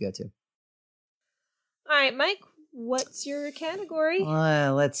we got to go to. All right, Mike, what's your category?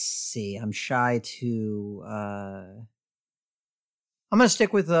 Let's see. I'm shy to... I'm going to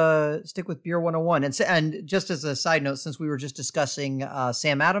stick with Beer 101. And just as a side note, since we were just discussing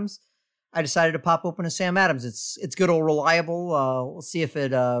Sam Adams, I decided to pop open a Sam Adams. It's good old reliable. We'll see if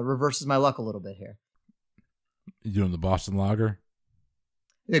it reverses my luck a little bit here. You doing the Boston Lager?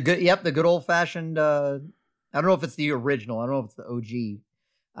 The good old fashioned. I don't know if it's the original. I don't know if it's the OG.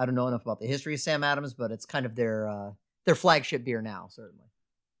 I don't know enough about the history of Sam Adams, but it's kind of their flagship beer now, certainly.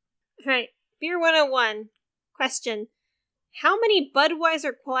 All right, Beer 101. Question: how many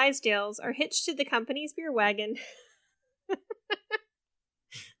Budweiser Clydesdales are hitched to the company's beer wagon?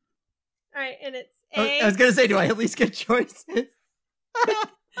 All right, and it's A. I was gonna say, do I at least get choices?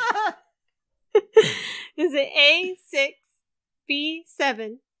 Is it A, 6, B,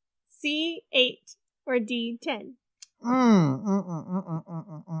 7, C, 8, or D, 10? All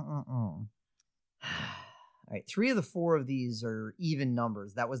right, 3 of the 4 of these are even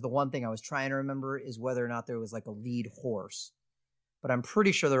numbers. That was the one thing I was trying to remember, is whether or not there was like a lead horse. But I'm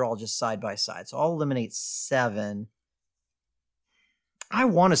pretty sure they're all just side by side. So I'll eliminate 7. I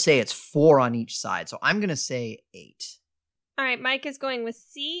want to say it's 4 on each side, so I'm going to say 8. All right, Mike is going with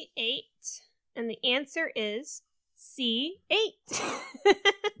C8, and the answer is C8.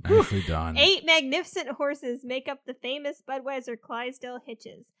 Nicely done. 8 magnificent horses make up the famous Budweiser Clydesdale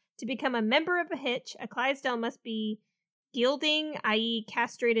hitches. To become a member of a hitch, a Clydesdale must be gelding, i.e.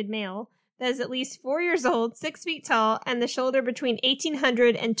 castrated male, that is at least 4 years old, 6 feet tall, and the shoulder between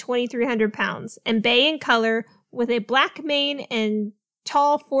 1,800 and 2,300 pounds, and bay in color, with a black mane and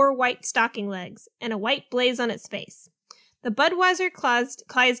tall 4 white stocking legs, and a white blaze on its face. The Budweiser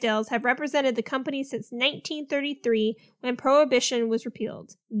Clydesdales have represented the company since 1933, when Prohibition was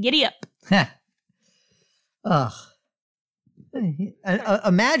repealed. Giddy up. Ugh.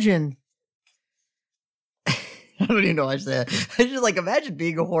 Imagine... I don't even know what I said. I just imagine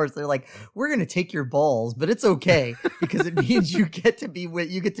being a horse. They're like, we're going to take your balls, but it's okay because it means you get to be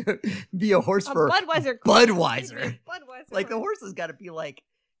a horse for Budweiser. Budweiser. Budweiser. The horse has got to be like,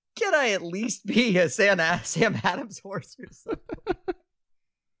 can I at least be a Sam Adams horse or something?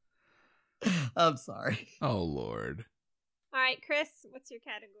 I'm sorry. Oh, Lord. All right, Chris, what's your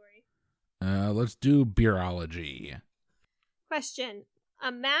category? Let's do beerology. Question.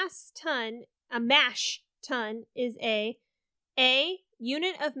 A mash ton is a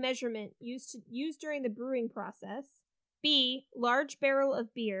unit of measurement used during the brewing process, B, large barrel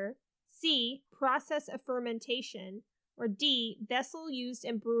of beer, C, process of fermentation, or D, vessel used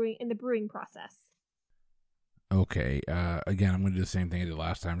in the brewing process. Okay. Again, I'm going to do the same thing I did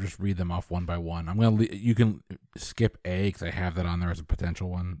last time. Just read them off one by one. You can skip A because I have that on there as a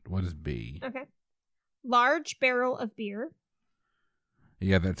potential one. What is B? Okay. Large barrel of beer.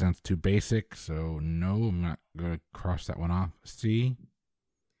 Yeah, that sounds too basic, so no, I'm not going to cross that one off. C?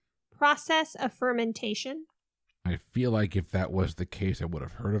 Process of fermentation. I feel like if that was the case, I would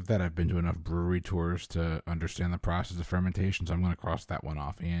have heard of that. I've been to enough brewery tours to understand the process of fermentation, so I'm going to cross that one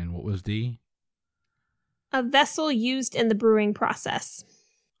off. And what was D? A vessel used in the brewing process.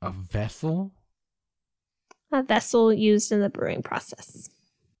 A vessel? A vessel used in the brewing process.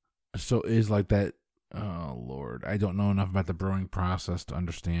 So is like that... Oh, Lord. I don't know enough about the brewing process to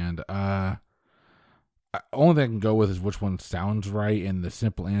understand. Only thing I can go with is which one sounds right, and the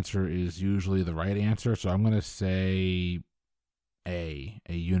simple answer is usually the right answer. So I'm going to say a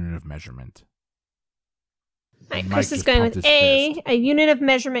unit of measurement. All right, Chris is going with a unit of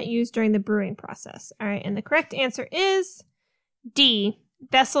measurement used during the brewing process. All right, and the correct answer is D,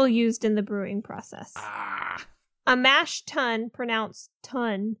 vessel used in the brewing process. A mash tun, pronounced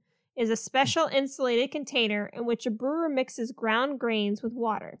ton, is a special insulated container in which a brewer mixes ground grains with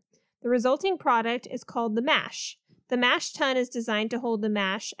water. The resulting product is called the mash. The mash tun is designed to hold the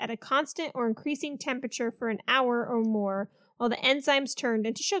mash at a constant or increasing temperature for an hour or more while the enzymes turned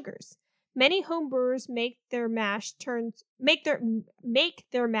into sugars. Many home brewers make their mash turns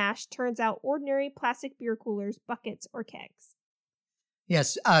out ordinary plastic beer coolers, buckets, or kegs.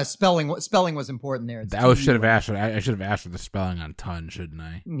 Yes, spelling was important there. I should have asked for the spelling on ton, shouldn't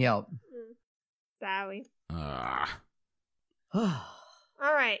I? Yep. Sorry. All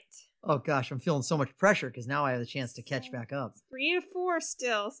right. Oh gosh, I'm feeling so much pressure because now I have the chance to catch back up. 3-4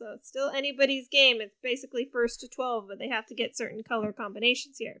 still, so it's still anybody's game. It's basically 1st to 12, but they have to get certain color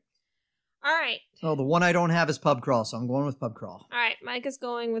combinations here. All right. Oh, the one I don't have is pub crawl, so I'm going with pub crawl. All right, Mike is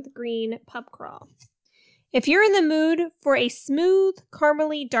going with green pub crawl. If you're in the mood for a smooth,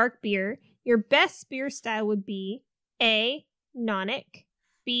 caramely dark beer, your best beer style would be A, Nonic,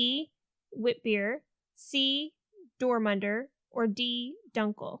 B, wit beer, C. Dortmunder, or D.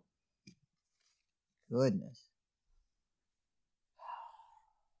 Dunkel? Goodness.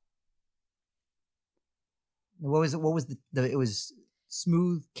 What was it? What was the it was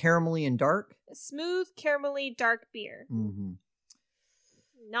smooth, caramelly, and dark? Smooth, caramelly, dark beer. Mm-hmm.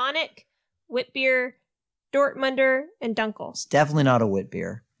 Nonic, wit beer, Dortmunder, and Dunkel. It's definitely not a wit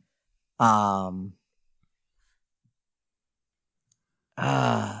beer. I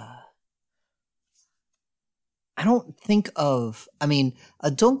don't think of. I mean,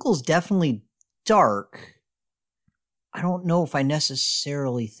 a Dunkel's definitely dark. I don't know if I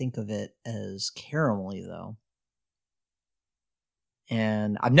necessarily think of it as caramelly though.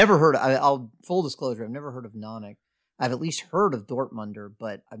 And I've never heard. I'll full disclosure. I've never heard of Nonic. I've at least heard of Dortmunder,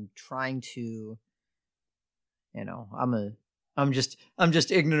 but I'm trying to. You know, I'm just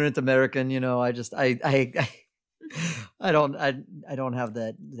ignorant American. You know, I don't have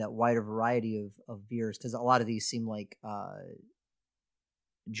that wider variety of beers because a lot of these seem like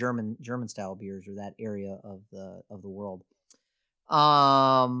German style beers or that area of the world.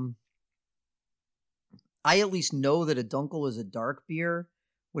 I at least know that a Dunkel is a dark beer,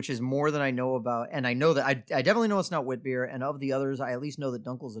 which is more than I know about, and I know that I definitely know it's not wit beer. And of the others, I at least know that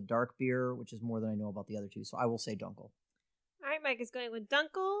Dunkel's a dark beer, which is more than I know about the other two. So I will say Dunkel. All right, Mike is going with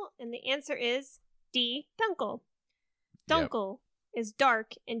Dunkel, and the answer is D. Dunkel. Dunkel is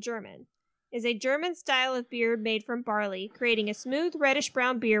dark in German. Is a German style of beer made from barley, creating a smooth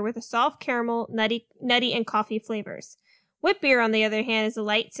reddish-brown beer with a soft caramel, nutty, and coffee flavors. Wit beer, on the other hand, is a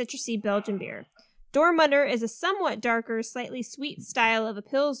light, citrusy Belgian beer. Dortmunder is a somewhat darker, slightly sweet style of a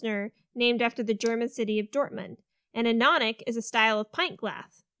Pilsner named after the German city of Dortmund. And a Nonic is a style of pint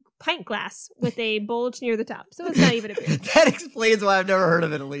glass with a bulge near the top. So it's not even a beer. That explains why I've never heard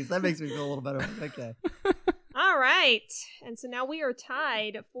of it, at least. That makes me feel a little better. Okay. All right. And so now we are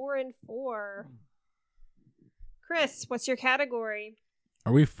tied 4-4. Chris, what's your category?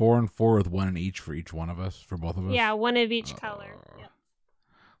 Are we 4-4 with one in each for each one of us, for both of us? Yeah, one of each color. Yep.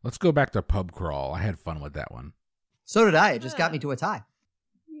 Let's go back to pub crawl. I had fun with that one. So did I. It just got me to a tie.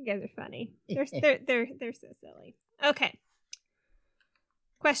 You guys are funny. They're so silly. Okay.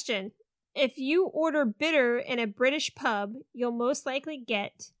 Question. If you order bitter in a British pub, you'll most likely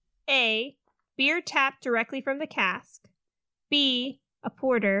get A, beer tapped directly from the cask, B, a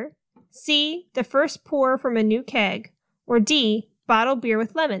porter, C, the first pour from a new keg, or D, bottled beer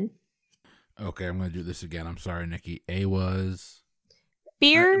with lemon. Okay, I'm going to do this again. I'm sorry, Nikki. A was...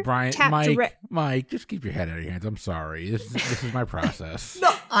 Beer, Brian, Mike, just keep your head out of your hands. I'm sorry. This is my process.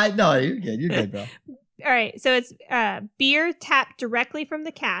 No, you're good. You're good, bro. All right, so it's beer tapped directly from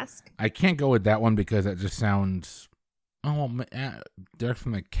the cask. I can't go with that one because that just sounds. Oh, direct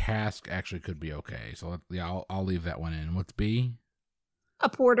from the cask actually could be okay. So I'll leave that one in. What's B? A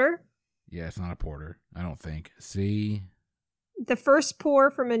porter. Yeah, it's not a porter. I don't think. C. The first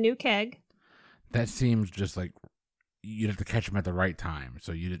pour from a new keg. That seems just like. You'd have to catch them at the right time.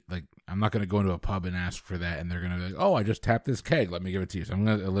 So I'm not going to go into a pub and ask for that, and they're going to be like, "Oh, I just tapped this keg. Let me give it to you." So I'm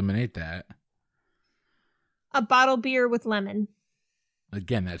going to eliminate that. A bottled beer with lemon.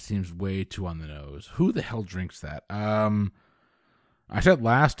 Again, that seems way too on the nose. Who the hell drinks that? I said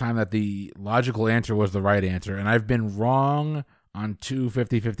last time that the logical answer was the right answer, and I've been wrong on 2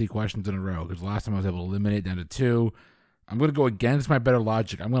 50-50 questions in a row because last time I was able to eliminate down to 2. I'm going to go against my better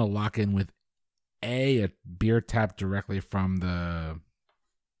logic. I'm going to lock in with A, a beer tapped directly from the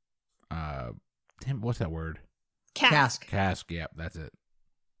what's that word? Cask. Cask, yep, that's it.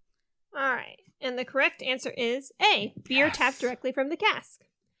 All right. And the correct answer is A, beer tapped directly from the cask.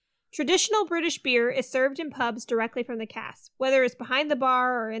 Traditional British beer is served in pubs directly from the cask, whether it's behind the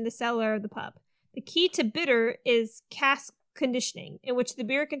bar or in the cellar of the pub. The key to bitter is cask conditioning, in which the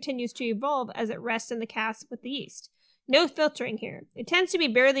beer continues to evolve as it rests in the cask with the yeast. No filtering here. It tends to be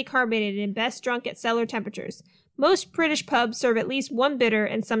barely carbonated and best drunk at cellar temperatures. Most British pubs serve at least one bitter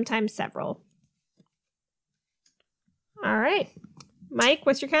and sometimes several. All right. Mike,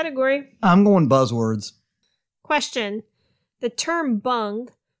 what's your category? I'm going buzzwords. Question. The term bung,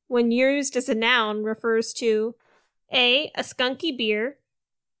 when used as a noun, refers to A, a skunky beer,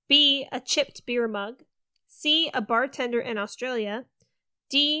 B, a chipped beer mug, C, a bartender in Australia,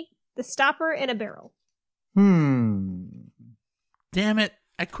 D, the stopper in a barrel. Damn it.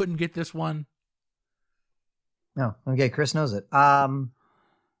 I couldn't get this one. No. Okay, Chris knows it. I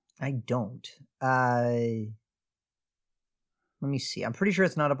don't. Let me see. I'm pretty sure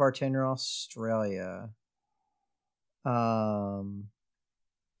it's not a bartender in Australia. What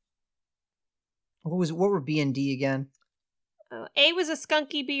were B and D again? A was a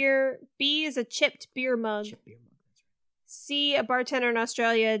skunky beer. B is a chipped beer mug. C, a bartender in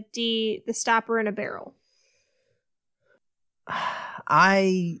Australia, D, the stopper in a barrel.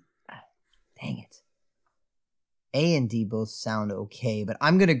 Dang it. A and D both sound okay, but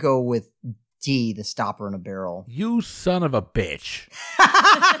I'm going to go with D, the stopper in a barrel. You son of a bitch.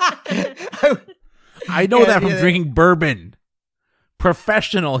 I know that from drinking bourbon.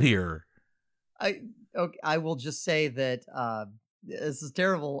 Professional here. I will just say that this is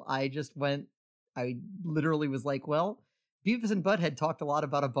terrible. I literally was like, well, Beavis and Butthead talked a lot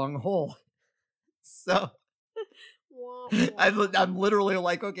about a bung hole. So I'm literally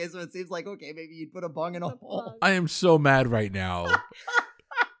like, okay, so it seems like, okay, maybe you'd put a bung in a hole. I am so mad right now.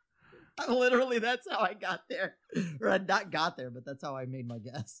 Literally, that's how I got there. Or I not got there, but that's how I made my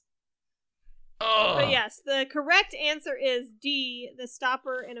guess. But yes, the correct answer is D, the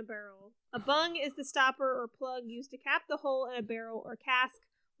stopper in a barrel. A bung is the stopper or plug used to cap the hole in a barrel or cask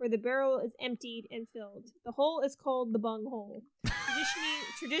where the barrel is emptied and filled. The hole is called the bung hole.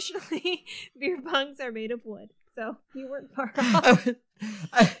 Traditionally, beer bungs are made of wood. So you weren't far off.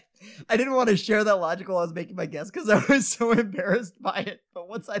 I didn't want to share that logic while I was making my guess because I was so embarrassed by it. But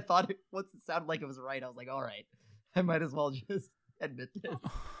once it sounded like it was right, I was like, all right, I might as well just admit this.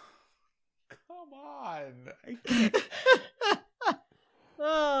 Come on. I can't.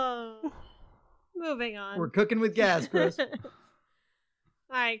 Oh. Moving on. We're cooking with gas, Chris. All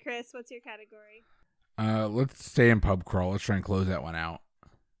right, Chris, what's your category? Let's stay in pub crawl. Let's try and close that one out.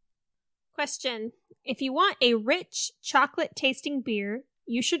 Question. If you want a rich chocolate tasting beer,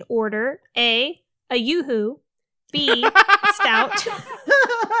 you should order A, a Yoo-Hoo, B, stout,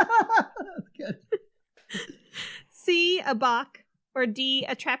 That's good. C, a Bock, or D,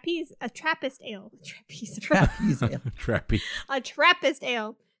 a Trappist ale. Trapeze ale. Trappy. A Trappist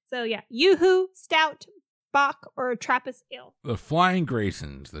ale. So yeah, Yoo-Hoo, stout, Bock, or Trappist ale. The Flying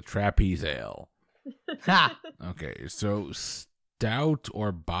Graysons, the Trapeze Ale. Ha! Okay, so stout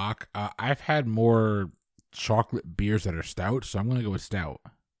or Bock. I've had more chocolate beers that are stout, so I'm going to go with stout.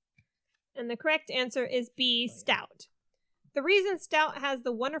 And the correct answer is B, stout. The reason stout has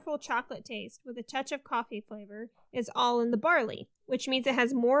the wonderful chocolate taste with a touch of coffee flavor is all in the barley, which means it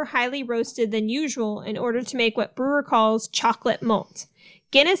has more highly roasted than usual in order to make what brewer calls chocolate malt.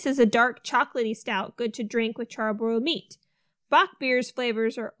 Guinness is a dark chocolatey stout good to drink with charbroiled meat. Bock beer's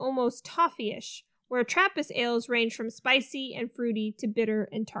flavors are almost toffee-ish, where Trappist ales range from spicy and fruity to bitter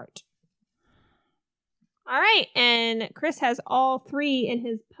and tart. All right, and Chris has all three in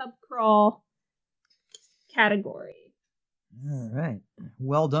his pub crawl category. All right.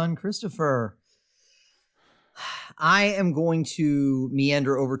 Well done, Christopher. I am going to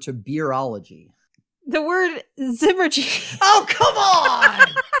meander over to beerology. The word Zimmergy. Oh, come on!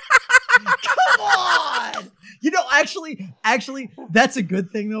 Come on! You know, actually, that's a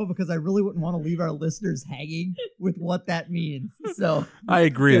good thing, though, because I really wouldn't want to leave our listeners hanging with what that means. So I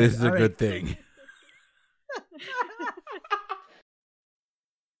agree. good. This is a good thing.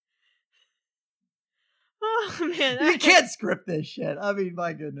 Oh, man. You can't script this shit. I mean,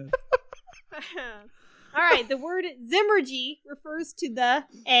 my goodness. All right. The word Zimmergy refers to the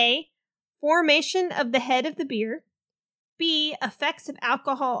A, formation of the head of the beer, B, effects of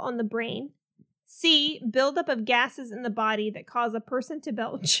alcohol on the brain, C, buildup of gases in the body that cause a person to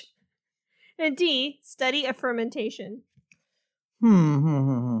belch, and D, study of fermentation.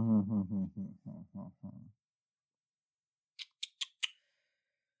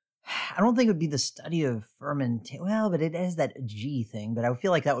 I don't think it would be the study of fermentation. Well, but it has that G thing, but I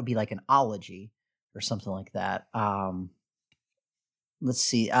feel like that would be like an ology or something like that. Let's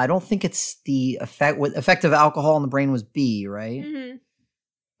see. I don't think it's the effect of alcohol in the brain was B, right? Mm-hmm.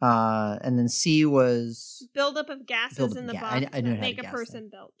 And then C was buildup of gases in the body I knew that make a person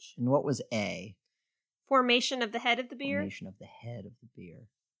that. belch. And what was A? Formation of the head of the beer. Formation of the head of the beer.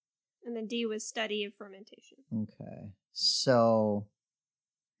 And then D was study of fermentation. Okay. So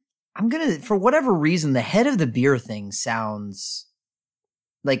I'm gonna, for whatever reason, the head of the beer thing sounds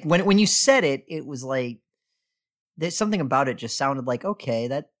like when you said it, it was like there's something about it just sounded like, okay,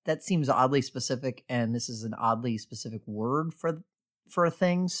 that seems oddly specific, and this is an oddly specific word for a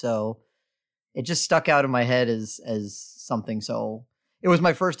thing, so it just stuck out in my head as something. So it was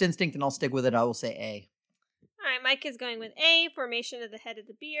my first instinct, and I'll stick with it. I will say A. All right, Mike is going with A, formation of the head of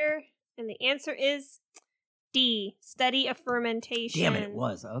the beer, and the answer is D, study of fermentation. Damn it, it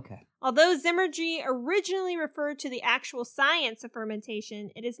was. Okay. Although Zimmergy originally referred to the actual science of fermentation,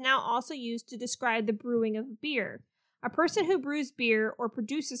 it is now also used to describe the brewing of beer. A person who brews beer or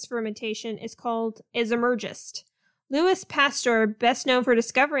produces fermentation is called a zimmergist. Louis Pasteur, best known for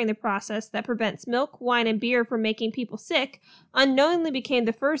discovering the process that prevents milk, wine, and beer from making people sick, unknowingly became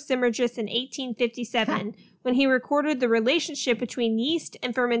the first Zymurgist in 1857 when he recorded the relationship between yeast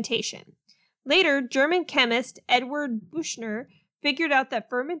and fermentation. Later, German chemist Edward Buchner figured out that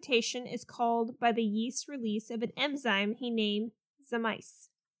fermentation is caused by the yeast's release of an enzyme he named Zymase.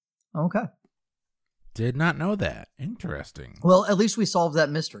 Okay. Did not know that. Interesting. Well, at least we solved that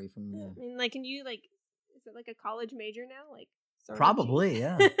mystery from I mean, like, can you, like, is it like a college major now? Like, Zymurgy? Probably,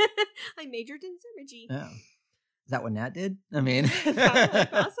 yeah. I majored in Zymurgy. Yeah. Is that what Nat did? I mean,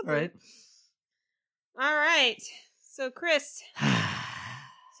 Possibly. right? All right. So, Chris, so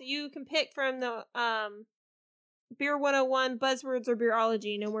you can pick from the Beer 101, Buzzwords, or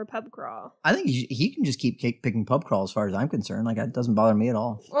Beerology. No more pub crawl. I think he can just keep picking pub crawl as far as I'm concerned. Like, it doesn't bother me at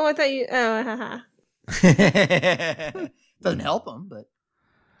all. Oh, I thought you... Oh, haha. Doesn't help him, but...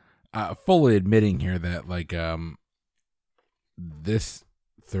 Fully admitting here that, like, this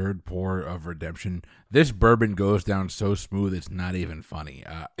third pour of Redemption, this bourbon goes down so smooth it's not even funny.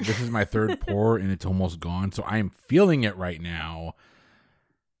 This is my third pour and it's almost gone, so I am feeling it right now.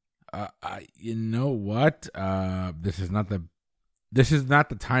 You know what? This is not the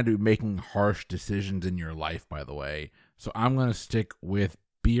time to be making harsh decisions in your life, by the way. So I'm gonna stick with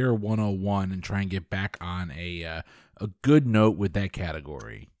Beer 101 and try and get back on a good note with that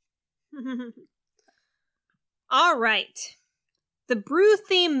category. All right. The brew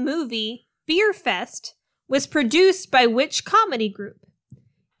theme movie Beer Fest was produced by which comedy group?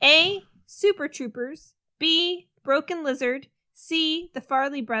 A. Super Troopers. B. Broken Lizard. C. The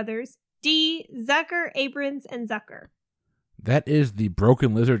Farley Brothers. D. Zucker, Abrams, and Zucker. That is the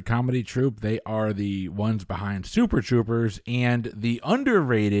Broken Lizard comedy troupe. They are the ones behind Super Troopers and the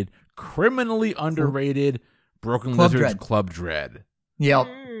underrated, criminally underrated Broken Club Lizard's Dread. Club Dread. Yep.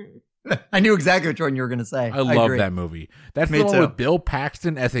 I knew exactly which one you were going to say. I love agree. that movie. That's Me the one too. with Bill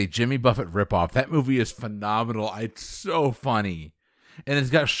Paxton as a Jimmy Buffett ripoff. That movie is phenomenal. It's so funny. And it's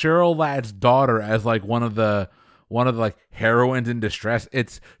got Cheryl Ladd's daughter as like one of the like heroines in distress.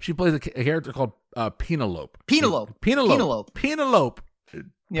 She plays a character called Penelope. Penelope. Yep. Penelope.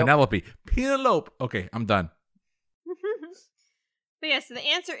 Penelope. Okay, I'm done. But yeah, so the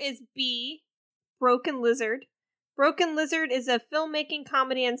answer is B. Broken Lizard. Broken Lizard is a filmmaking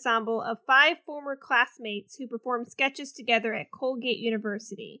comedy ensemble of 5 former classmates who perform sketches together at Colgate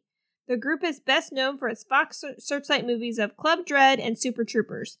University. The group is best known for its Fox Searchlight movies of Club Dread and Super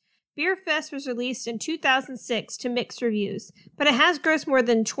Troopers. Beer Fest was released in 2006 to mixed reviews, but it has grossed more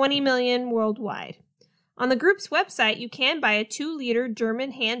than $20 million worldwide. On the group's website, you can buy a 2-liter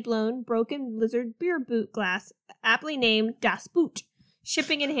German hand-blown Broken Lizard beer boot glass, aptly named Das Boot.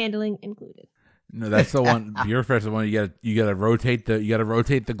 Shipping and handling included. No, that's the one. Beer Fest is the one you gotta rotate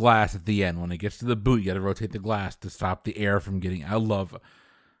the glass at the end. When it gets to the boot, you gotta rotate the glass to stop the air from getting. I love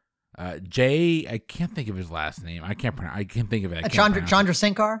Jay. I can't think of his last name. I can't think of it. Chandra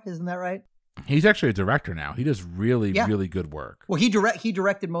Senkar, isn't that right? He's actually a director now. He does really good work. Well, he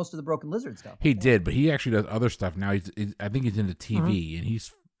directed most of the Broken Lizard stuff. He did, but he actually does other stuff now. I think he's into TV, and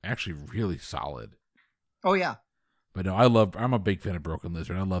he's actually really solid. Oh yeah. But no, I'm a big fan of Broken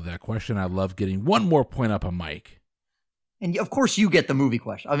Lizard. I love that question. I love getting one more point up on Mike. And of course you get the movie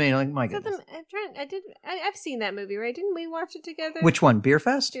question. I mean, like, my goodness. I've seen that movie, right? Didn't we watch it together? Which one? Beer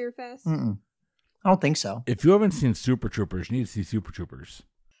Fest? Beer Fest. Mm-mm. I don't think so. If you haven't seen Super Troopers, you need to see Super Troopers.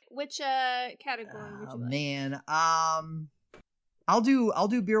 Which category would you like? Man, I'll do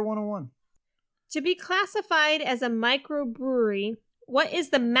Beer 101. To be classified as a microbrewery, what is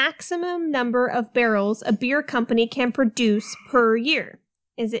the maximum number of barrels a beer company can produce per year?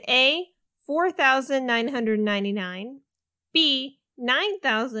 Is it A, 4,999, B,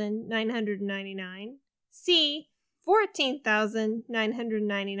 9,999, C,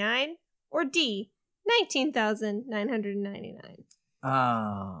 14,999, or D, 19,999?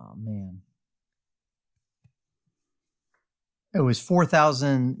 Oh, man. It was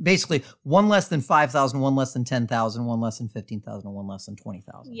 4,000, basically one less than 5,000, one less than 10,000, one less than 15,000, one less than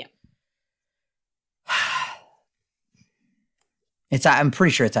 20,000. Yeah. I'm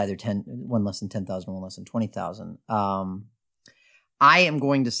pretty sure it's either one less than 10,000, one less than 20,000. I am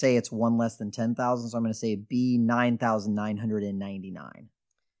going to say it's one less than 10,000, so I'm going to say B, 9,999.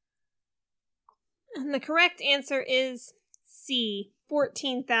 And the correct answer is C,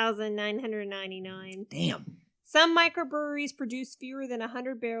 14,999. Damn. Some microbreweries produce fewer than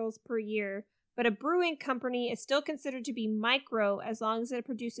 100 barrels per year, but a brewing company is still considered to be micro as long as it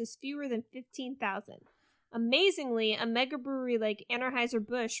produces fewer than 15,000. Amazingly, a megabrewery like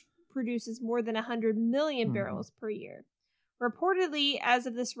Anheuser-Busch produces more than 100 million barrels per year. Reportedly, as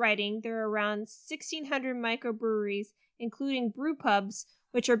of this writing, there are around 1,600 microbreweries, including brew pubs,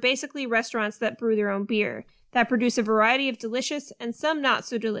 which are basically restaurants that brew their own beer, that produce a variety of delicious and some not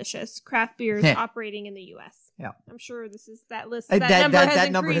so delicious craft beers operating in the U.S. Yeah. I'm sure this is that list.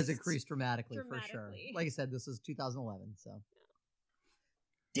 That number has increased dramatically, for sure. Like I said, this is 2011, so.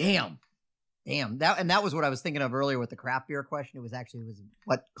 Damn. That was what I was thinking of earlier with the craft beer question. It was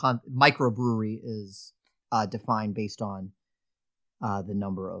what microbrewery is defined based on the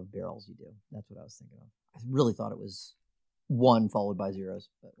number of barrels you do. That's what I was thinking of. I really thought it was 1 followed by zeros,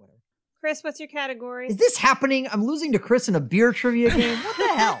 but whatever. Chris, what's your category? Is this happening? I'm losing to Chris in a beer trivia game? What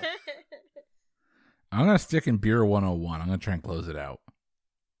the hell? I'm going to stick in Beer 101. I'm going to try and close it out.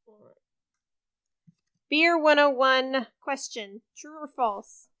 Beer 101 question. True or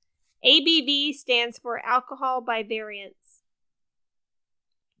false? ABV stands for alcohol by variance.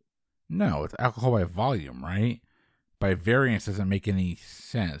 No, it's alcohol by volume, right? By variance doesn't make any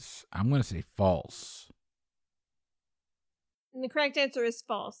sense. I'm going to say false. And the correct answer is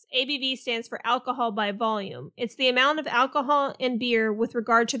false. ABV stands for alcohol by volume. It's the amount of alcohol in beer with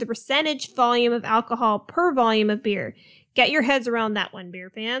regard to the percentage volume of alcohol per volume of beer. Get your heads around that one, beer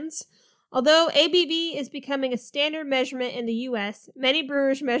fans. Although ABV is becoming a standard measurement in the U.S., many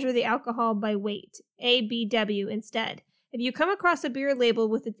brewers measure the alcohol by weight, ABW, instead. If you come across a beer label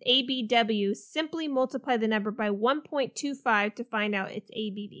with its ABW, simply multiply the number by 1.25 to find out its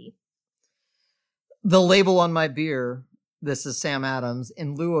ABV. The label on my beer, this is Sam Adams,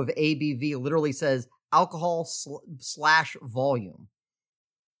 in lieu of ABV, literally says alcohol / volume.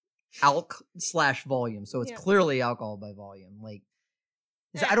 Alc / volume. So it's clearly alcohol by volume. Like,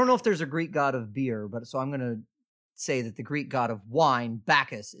 I don't know if there's a Greek god of beer, but so I'm going to say that the Greek god of wine,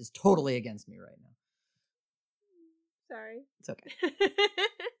 Bacchus, is totally against me right now. Sorry. It's okay.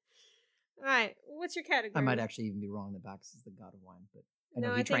 All right. What's your category? I might actually even be wrong that Bacchus is the god of wine, but I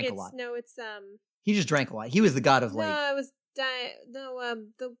know he I drank think a lot. No, it's He just drank a lot. He was the god of like. No, it was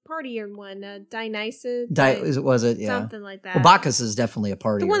the partier one, Dionysus. Was it? Yeah. Something like that. Well, Bacchus is definitely a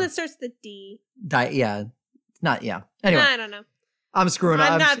partier. The one that starts with D. Yeah. Not yeah. Anyway, I don't know. I'm screwing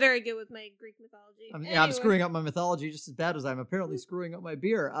up. I'm not very good with my Greek mythology. Anyway. I'm screwing up my mythology just as bad as I'm apparently screwing up my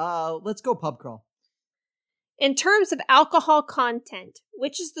beer. Let's go pub crawl. In terms of alcohol content,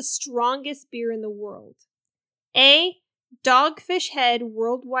 which is the strongest beer in the world? A. Dogfish Head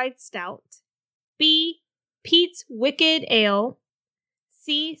Worldwide Stout. B. Pete's Wicked Ale.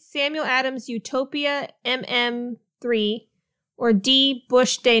 C. Samuel Adams Utopia MM3. Or D.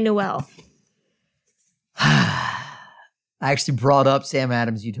 Bush de Noël. I actually brought up Sam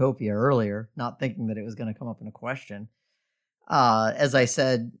Adams Utopia earlier, not thinking that it was going to come up in a question. As I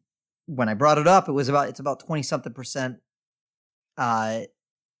said, when I brought it up, it's about 20-something%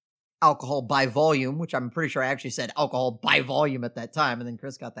 alcohol by volume, which I'm pretty sure I actually said alcohol by volume at that time, and then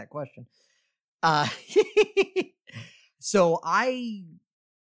Chris got that question. So I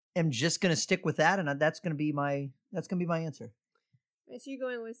am just going to stick with that, and that's going to be my answer. So you're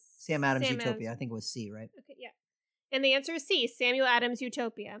going with Sam Adams Utopia. I think it was C, right? Okay, yeah. And the answer is C, Samuel Adams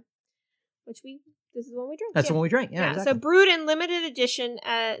Utopia, this is the one we drank. That's the one we drank. Yeah, exactly. So brewed in limited edition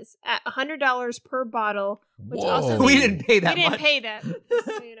as at $100 per bottle, which also we didn't pay that. We didn't pay that,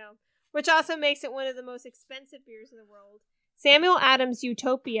 so you know. Which also makes it one of the most expensive beers in the world. Samuel Adams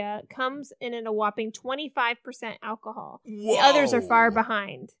Utopia comes in at a whopping 25% alcohol. Whoa. The others are far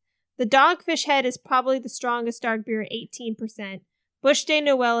behind. The Dogfish Head is probably the strongest dark beer at 18%. Bush de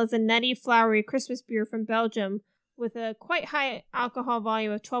Noël is a nutty, flowery Christmas beer from Belgium with a quite high alcohol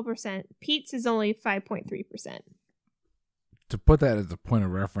volume of 12%. Pete's is only 5.3%. To put that as a point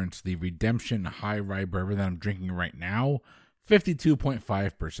of reference, the Redemption High Rye Bourbon that I'm drinking right now,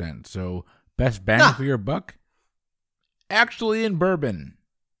 52.5%. So best bang for your buck, actually in bourbon.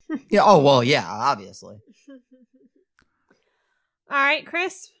 Yeah. Oh, well, yeah, obviously. All right,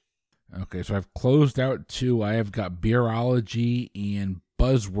 Chris. Okay, so I've closed out 2. I have got Beerology and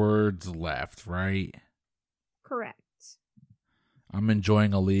Buzzwords left, right? Correct. I'm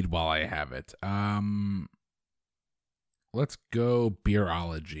enjoying a lead while I have it. Let's go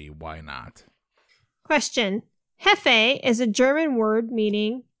Beerology. Why not? Question. Hefe is a German word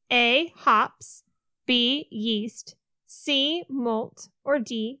meaning A, hops, B, yeast, C, malt, or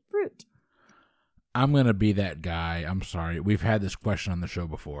D, fruit. I'm going to be that guy. I'm sorry. We've had this question on the show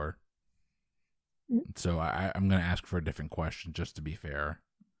before. So I'm going to ask for a different question just to be fair.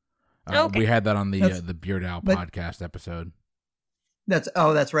 Okay. We had that on the Beard Owl podcast episode.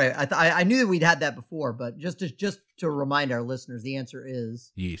 That's right. I knew that we'd had that before, but just to remind our listeners, the answer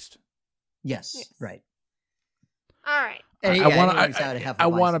is yeast. Yes. Right. All right. And I want he's out of half a I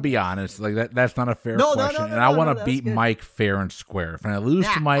want to license. be honest. Like that's not a fair No, question, no, and I want to that's beat good. Mike fair and square. If I lose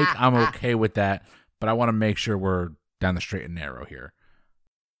to Mike, I'm okay with that. But I want to make sure we're down the straight and narrow here.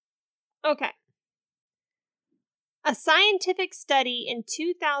 Okay. A scientific study in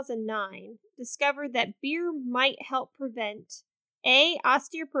 2009 discovered that beer might help prevent A.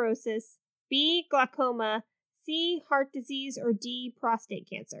 Osteoporosis, B. Glaucoma, C. Heart disease, or D. Prostate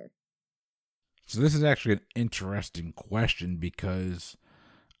cancer. So this is actually an interesting question because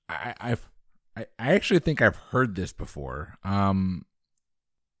I actually think I've heard this before. And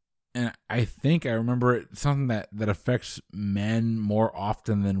I think I remember it something that affects men more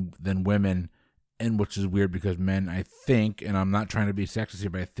often than women, and which is weird because men, I think, and I'm not trying to be sexist here,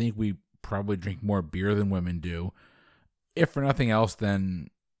 but I think we probably drink more beer than women do. If for nothing else, then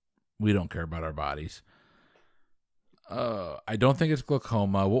we don't care about our bodies. I don't think it's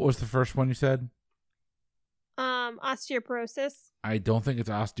glaucoma. What was the first one you said? Osteoporosis. I don't think it's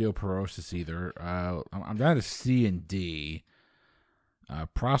osteoporosis either. I'm down to C and D.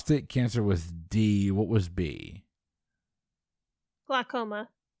 Prostate cancer was D. What was B? Glaucoma.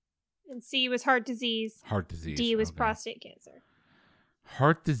 And C was heart disease. Heart disease. D was okay. prostate cancer.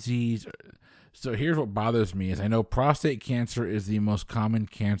 Heart disease. So here's what bothers me is I know prostate cancer is the most common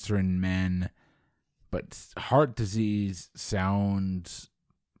cancer in men, but heart disease sounds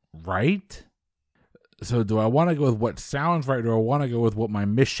right. So do I want to go with what sounds right, or do I want to go with what my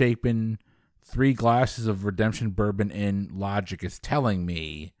misshapen 3 glasses of redemption bourbon in logic is telling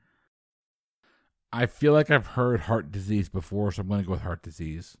me? I feel like I've heard heart disease before, so I'm going to go with heart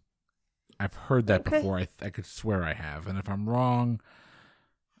disease. I've heard that before. I could swear I have. And if I'm wrong,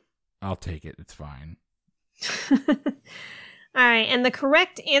 I'll take it. It's fine. All right. And the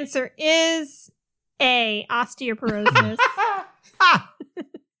correct answer is A, osteoporosis.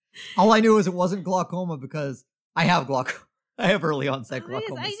 All I knew is it wasn't glaucoma because I have glaucoma. I have early onset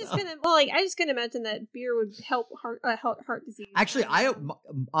glaucoma. I just couldn't imagine that beer would help heart disease. Actually,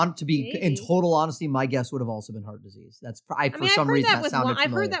 to be in total honesty, my guess would have also been heart disease. For some reason that sounded familiar.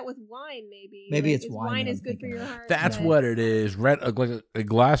 I've heard that with wine, maybe. Maybe it's wine. Wine is good for your heart. That's what it is. A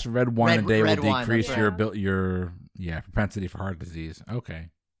glass of red wine a day will decrease your propensity for heart disease. Okay.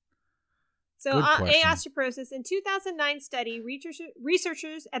 So, A, osteoporosis. In 2009 study,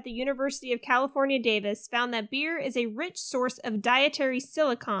 researchers at the University of California, Davis found that beer is a rich source of dietary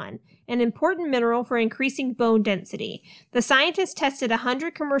silicon, an important mineral for increasing bone density. The scientists tested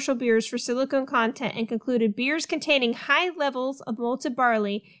 100 commercial beers for silicon content and concluded beers containing high levels of malted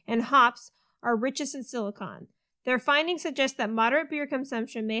barley and hops are richest in silicon. Their findings suggest that moderate beer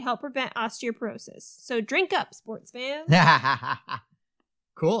consumption may help prevent osteoporosis. So drink up, sports fans.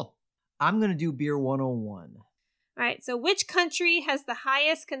 Cool. I'm going to do beer 101. All right, so which country has the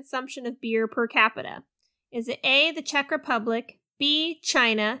highest consumption of beer per capita? Is it A, the Czech Republic, B,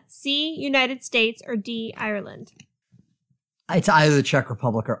 China, C, United States, or D, Ireland? It's either the Czech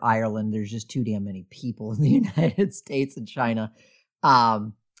Republic or Ireland. There's just too damn many people in the United States and China.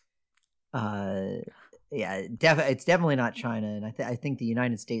 It's definitely not China, and I think the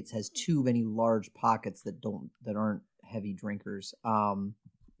United States has too many large pockets that aren't heavy drinkers.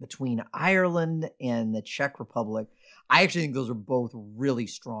 Between Ireland and the Czech Republic, I actually think those are both really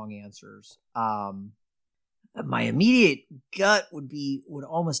strong answers. My immediate gut would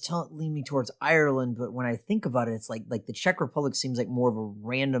almost lean me towards Ireland, but when I think about it, it's like the Czech Republic seems like more of a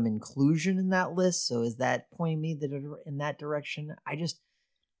random inclusion in that list. So is that pointing me in that direction?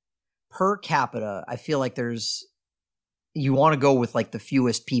 Per capita, I feel like you want to go with like the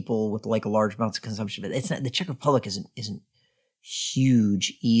fewest people with like a large amounts of consumption, but it's not. The Czech Republic isn't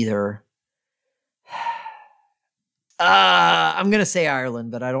huge either. I'm gonna say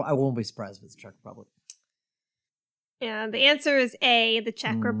Ireland, but I won't be surprised if it's the Czech Republic. Yeah, the answer is A, the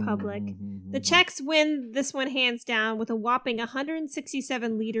Czech Republic. The Czechs win this one hands down with a whopping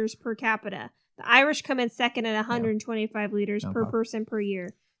 167 liters per capita. The Irish come in second at 125 liters per person per year.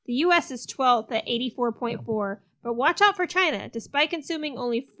 The U.S. is 12th at 84.4. But watch out for China. Despite consuming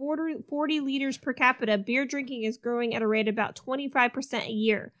only 40 liters per capita, beer drinking is growing at a rate of about 25% a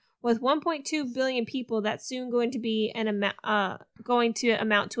year. With 1.2 billion people, that's soon going to be going to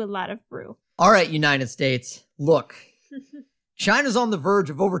amount to a lot of brew. All right, United States. Look, China's on the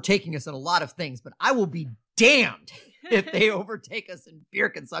verge of overtaking us in a lot of things, but I will be damned if they overtake us in beer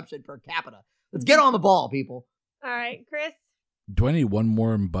consumption per capita. Let's get on the ball, people. All right, Chris. Do I need one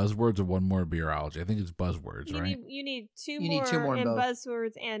more in buzzwords or one more beerology? I think it's buzzwords, right? You need two more in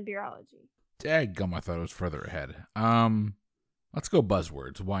buzzwords and beerology. Daggum, I thought it was further ahead. Let's go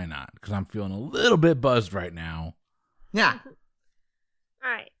buzzwords. Why not? Because I'm feeling a little bit buzzed right now. Yeah.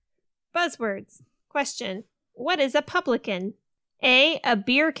 All right. Buzzwords. Question. What is a publican? A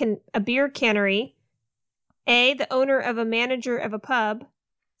beer cannery. A, the owner of a manager of a pub.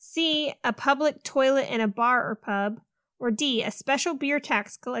 C, a public toilet in a bar or pub. Or D, a special beer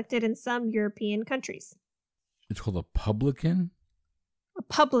tax collected in some European countries. It's called a publican? A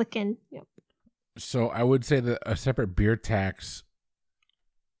publican, yep. So I would say that a separate beer tax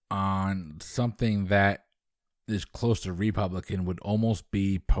on something that is close to Republican would almost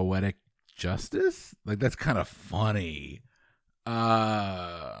be poetic justice? Like, that's kind of funny. All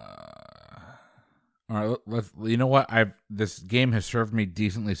right, let's. You know what? This game has served me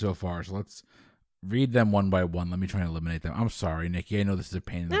decently so far, so let's read them one by one. Let me try and eliminate them. I'm sorry, Nikki. I know this is a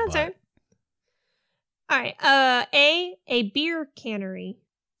pain in the butt. Sorry. All right. A beer cannery.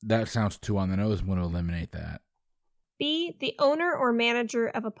 That sounds too on the nose. I'm going to eliminate that. B, the owner or manager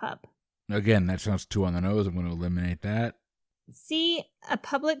of a pub. Again, that sounds too on the nose. I'm going to eliminate that. C, a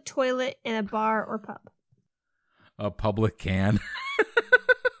public toilet in a bar or pub. A public can.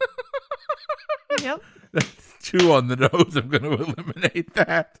 Yep. That's too on the nose. I'm going to eliminate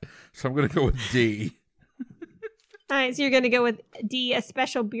that. So I'm going to go with D. All right, so you're going to go with D, a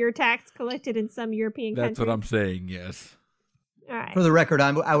special beer tax collected in some European countries. That's what I'm saying, yes. All right. For the record,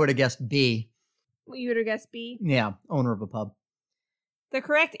 I would have guessed B. You would have guessed B? Yeah, owner of a pub. The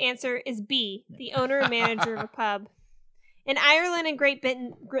correct answer is B, the owner or manager of a pub. In Ireland and Great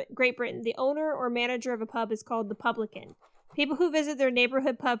Britain, the owner or manager of a pub is called the publican. People who visit their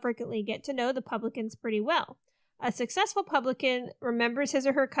neighborhood pub frequently get to know the publicans pretty well. A successful publican remembers his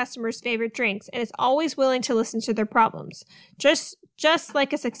or her customers' favorite drinks and is always willing to listen to their problems, just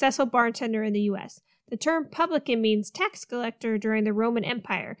like a successful bartender in the U.S. The term publican means tax collector during the Roman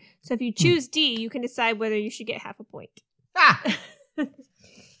Empire, so if you choose D, you can decide whether you should get half a point. Ah!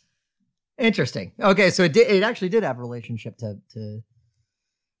 Interesting. Okay, so it actually did have a relationship to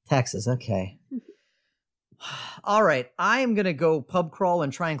taxes. Okay. All right, I am going to go pub crawl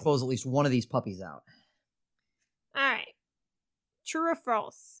and try and close at least one of these puppies out. All right. True or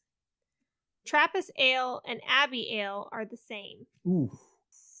false? Trappist ale and Abbey ale are the same. Ooh,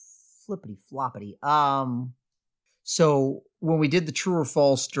 flippity floppity. So when we did the true or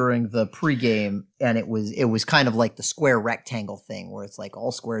false during the pregame, and it was kind of like the square rectangle thing, where it's like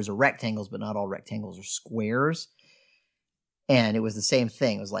all squares are rectangles, but not all rectangles are squares. And it was the same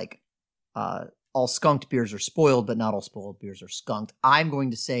thing. It was like all skunked beers are spoiled, but not all spoiled beers are skunked. I'm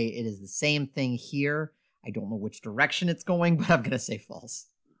going to say it is the same thing here. I don't know which direction it's going, but I'm going to say false.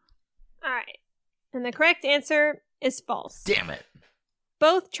 All right. And the correct answer is false. Damn it.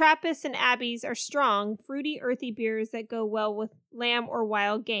 Both Trappist and Abbeys are strong, fruity, earthy beers that go well with lamb or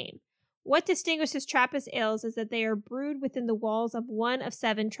wild game. What distinguishes Trappist ales is that they are brewed within the walls of one of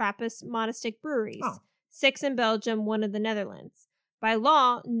 7 Trappist monastic breweries, 6 in Belgium, 1 in the Netherlands. By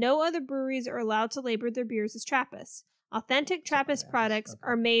law, no other breweries are allowed to label their beers as Trappist. Authentic Trappist products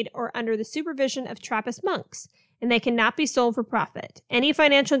are made or under the supervision of Trappist monks, and they cannot be sold for profit. Any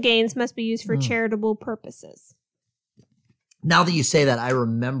financial gains must be used for charitable purposes. Now that you say that, I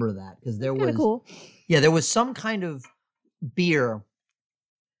remember that because there was cool. Yeah, there was some kind of beer,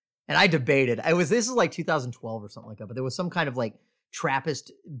 and I debated. This is like 2012 or something like that, but there was some kind of like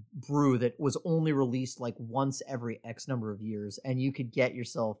Trappist brew that was only released like once every X number of years, and you could get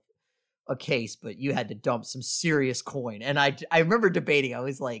yourself a case, but you had to dump some serious coin. And I remember debating. I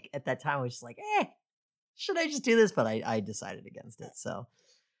was like, at that time, I was just like, should I just do this? But I decided against it. So,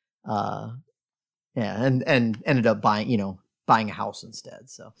 yeah, and ended up buying a house instead.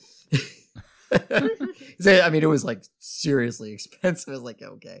 So, I mean, it was like seriously expensive. It was like,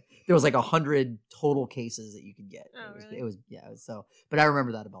 okay, there was like 100 total cases that you could get. Oh, really? It was so, but I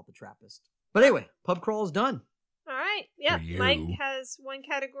remember that about the Trappist. But anyway, pub crawl is done. All right. Yeah. Mike has one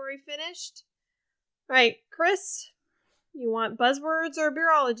category finished. All right. Chris, you want buzzwords or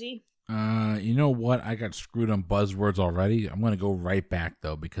beerology? You know what? I got screwed on buzzwords already. I'm going to go right back,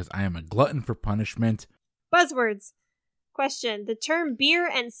 though, because I am a glutton for punishment. Buzzwords. Question. The term beer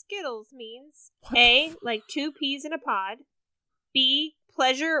and Skittles means A, like 2 peas in a pod. B,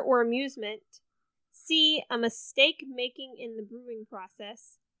 pleasure or amusement. C, a mistake making in the brewing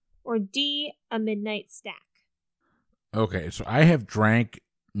process. Or D, a midnight snack. Okay, so I have drank,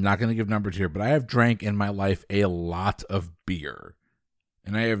 not going to give numbers here, but I have drank in my life a lot of beer.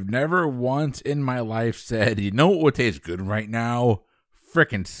 And I have never once in my life said, you know what would taste good right now?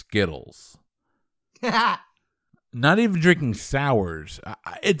 Frickin' Skittles. Not even drinking sours.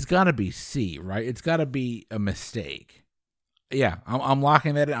 It's got to be C, right? It's got to be a mistake. Yeah, I'm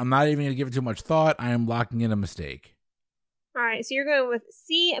locking that in. I'm not even going to give it too much thought. I am locking in a mistake. All right, so you're going with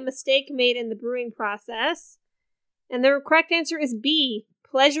C, a mistake made in the brewing process. And the correct answer is B,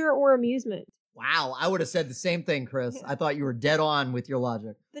 pleasure or amusement. Wow, I would have said the same thing, Chris. I thought you were dead on with your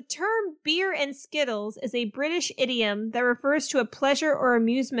logic. The term beer and skittles is a British idiom that refers to a pleasure or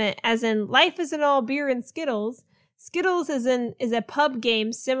amusement, as in life isn't all beer and skittles. Skittles is a pub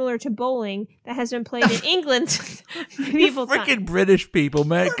game similar to bowling that has been played in England medieval times. Freaking British people,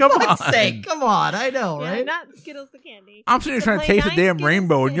 man. Come on. Sake, come on. I know, Yeah, right? not Skittles the candy. I'm sitting here trying to play taste the 9 damn Skittles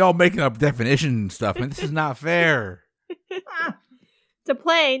rainbow, and and- y'all making up definitions and stuff, man. This is not fair. To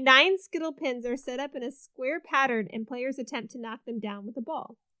play, 9 Skittle pins are set up in a square pattern, and players attempt to knock them down with a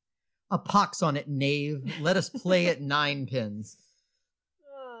ball. A pox on it, knave. Let us play at 9 pins.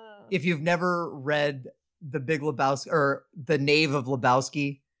 If you've never read The Big Lebowski, or The Knave of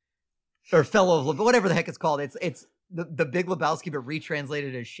Lebowski, or Fellow of Lebowski, whatever the heck it's called, it's the Big Lebowski, but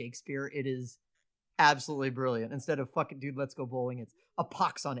retranslated as Shakespeare. It is absolutely brilliant. Instead of fucking dude, let's go bowling, it's a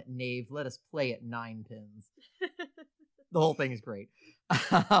pox on it, knave. Let us play at 9 pins. The whole thing is great.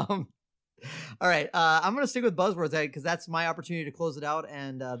 All right, I'm going to stick with buzzwords because that's my opportunity to close it out,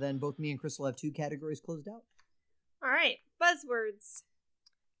 and then both me and Chris will have 2 categories closed out. All right, buzzwords.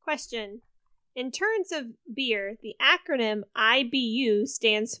 Question. In terms of beer, the acronym IBU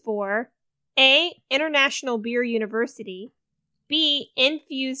stands for A. International Beer University, B.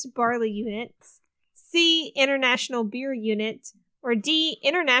 Infused Barley Units, C. International Beer Unit, or D.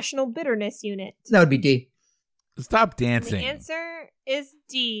 International Bitterness Unit. That would be D. Stop The dancing. answer is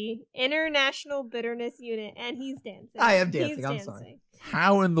D. International Bitterness Unit, and he's dancing. I am dancing, He's I'm sorry.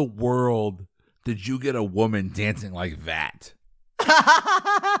 How in the world did you get a woman dancing like that?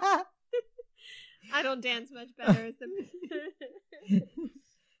 I don't dance much better. As the...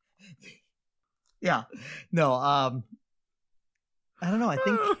 Yeah. No, I don't know. I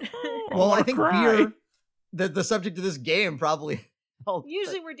think Well, I think beer the subject of this game probably helped.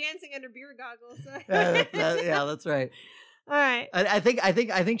 Usually we're dancing under beer goggles. So. Yeah, that's right. All right. I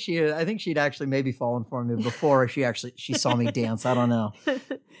think she'd actually maybe fallen for me before she saw me dance. I don't know.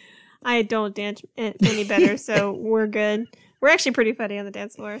 I don't dance any better, so we're good. We're actually pretty funny on the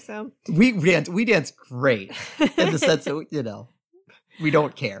dance floor, so. We dance great in the sense that, we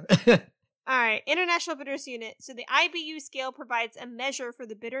don't care. All right, International Bitterness Unit. So the IBU scale provides a measure for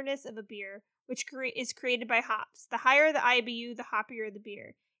the bitterness of a beer, which is created by hops. The higher the IBU, the hoppier the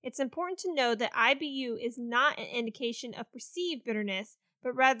beer. It's important to know that IBU is not an indication of perceived bitterness,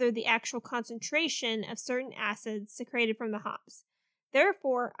 but rather the actual concentration of certain acids secreted from the hops.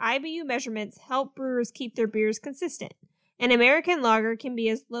 Therefore, IBU measurements help brewers keep their beers consistent. An American lager can be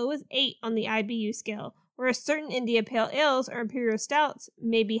as low as 8 on the IBU scale, whereas certain India Pale Ales or Imperial Stouts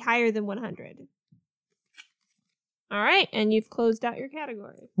may be higher than 100. All right, and you've closed out your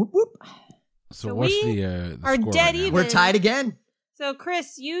category. Whoop, whoop. So we what's the are score dead right now? even. We're tied again. So,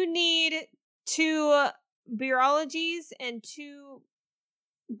 Chris, you need 2 beerologies and 2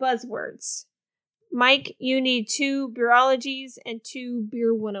 buzzwords. Mike, you need 2 beerologies and 2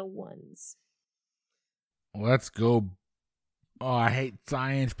 beer 101s. Let's go. Oh, I hate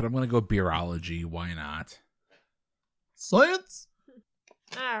science, but I'm going to go beerology. Why not? Science.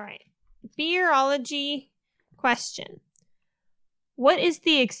 All right. Beerology question. What is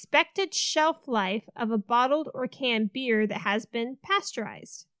the expected shelf life of a bottled or canned beer that has been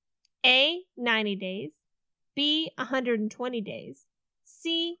pasteurized? A, 90 days. B, 120 days.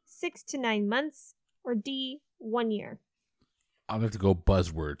 C, 6 to 9 months. Or D, 1 year. I'll have to go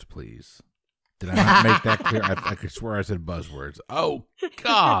buzzwords, please. Did I not make that clear? I could swear I said buzzwords. Oh,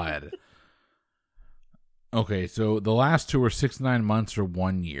 God. Okay, so the last 2 are 6 to 9 months or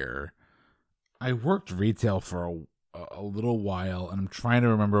 1 year. I worked retail for a little while, and I'm trying to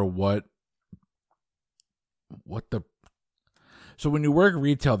remember what the... So when you work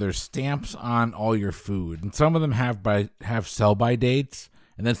retail, there's stamps on all your food, and some of them have sell-by dates,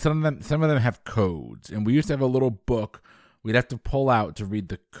 and then some of them have codes. And we used to have a little book we'd have to pull out to read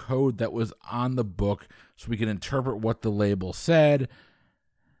the code that was on the book so we could interpret what the label said.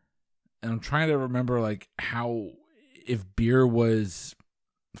 And I'm trying to remember how, if beer was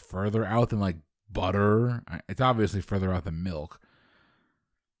further out than butter, it's obviously further out than milk.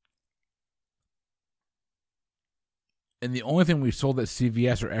 And the only thing we sold at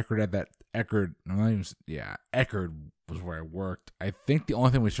CVS or Eckerd Eckerd was where I worked. I think the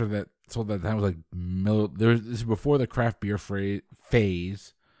only thing we sold at the time was Miller. This is before the craft beer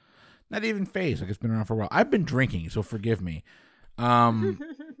phase. Not even phase. It's been around for a while. I've been drinking, so forgive me. The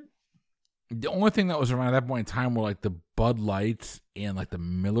only thing that was around at that point in time were the Bud Lights and the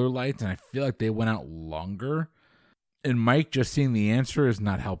Miller Lights, and I feel like they went out longer. And Mike just seeing the answer is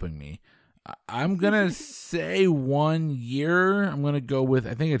not helping me. I'm going to say 1 year. I'm going to go with,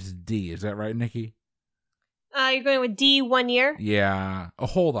 I think it's D. Is that right, Nikki? You're going with D, 1 year? Yeah. Oh,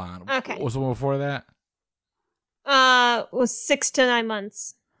 hold on. Okay. What was the one before that? It was 6 to 9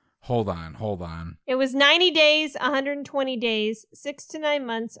 months. Hold on. It was 90 days, 120 days, 6 to 9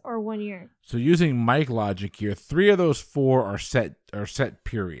 months, or 1 year. So using Mike logic here, 3 of those 4 are set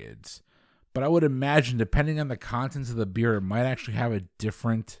periods. But I would imagine, depending on the contents of the beer, it might actually have a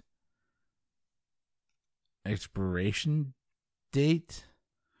different expiration date.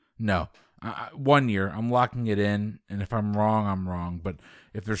 No. 1 year. I'm locking it in, and if I'm wrong, I'm wrong. But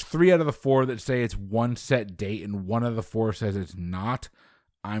if there's 3 out of the 4 that say it's one set date and 1 out of the 4 says it's not,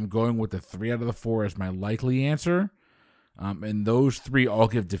 I'm going with the 3 out of the 4 as my likely answer. And those 3 all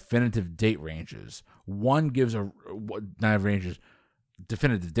give definitive date ranges. One gives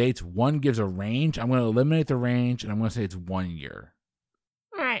definitive dates. One gives a range. I'm going to eliminate the range, and I'm going to say it's 1 year.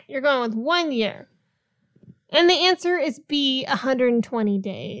 All right, you're going with 1 year. And the answer is B, 120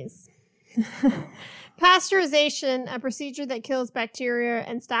 days. Pasteurization, a procedure that kills bacteria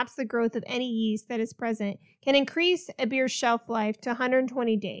and stops the growth of any yeast that is present, can increase a beer's shelf life to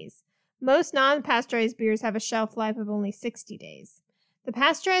 120 days. Most non-pasteurized beers have a shelf life of only 60 days. The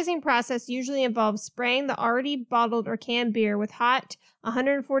pasteurizing process usually involves spraying the already bottled or canned beer with hot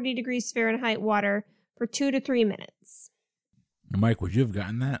 140 degrees Fahrenheit water for 2 to 3 minutes. Mike, would you have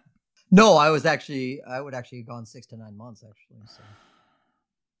gotten that? No, I would actually have gone 6 to 9 months, actually. So.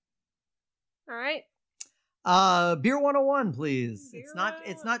 All right. Beer 101, please. Beer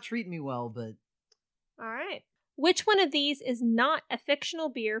It's not treating me well, but all right. Which one of these is not a fictional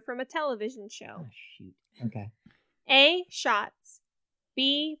beer from a television show? oh, shoot. Okay. A, Shots,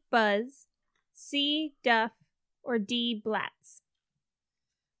 B, Buzz, C, Duff, or D, Blatz?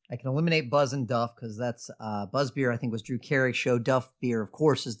 I can eliminate Buzz and Duff because that's Buzz beer. I think was Drew Carey's show. Duff beer, of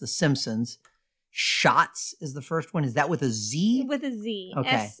course, is The Simpsons. Shots is the first one. Is that with a Z? With a Z. Okay.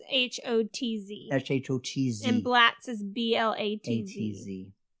 S-H-O-T-Z. Shotz. And Blatz is B-L-A-T-Z.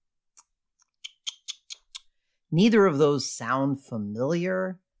 A-T-Z. Neither of those sound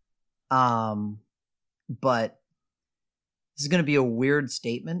familiar, but this is going to be a weird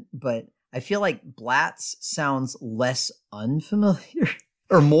statement, but I feel like Blatz sounds less unfamiliar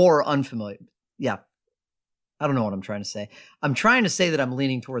or more unfamiliar. Yeah. I don't know what I'm trying to say. I'm trying to say that I'm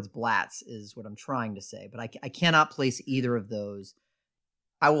leaning towards Blatz is what I'm trying to say, but I cannot place either of those.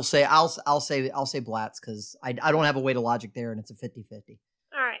 I will say I'll say Blatz because I don't have a way to logic there, and it's a 50-50.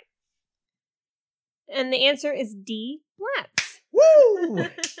 All right. And the answer is D, Blatz. Woo!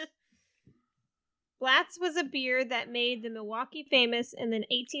 Blatz was a beer that made the Milwaukee famous in the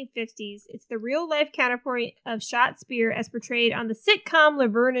 1850s. It's the real-life counterpoint of Shots beer as portrayed on the sitcom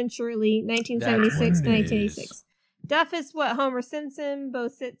Laverne and Shirley, 1976 to 1986. Duff is what Homer Simpson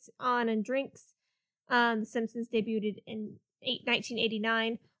both sits on and drinks. The Simpsons debuted in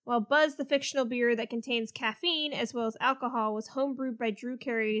 1989, while Buzz, the fictional beer that contains caffeine as well as alcohol, was homebrewed by Drew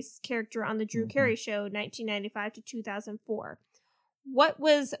Carey's character on The Drew Carey Show, 1995 to 2004. What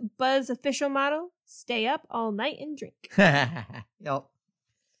was Buzz's official motto? Stay up all night and drink. Yep. All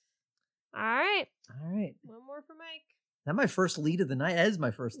right. All right. One more for Mike. That my first lead of the night. That is my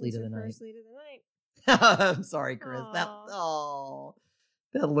first lead of the night. First lead of the night. I'm sorry, Chris. Aw.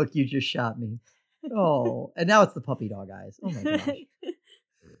 That look you just shot me. Oh, and now it's the puppy dog eyes. Oh my gosh.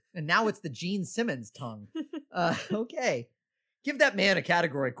 And now it's the Gene Simmons tongue. Okay. Give that man a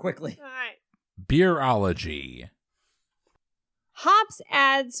category quickly. All right. Beerology. Hops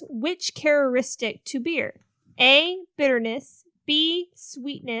adds which characteristic to beer? A, bitterness, B,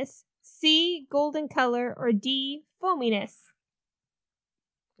 sweetness, C, golden color, or D, foaminess?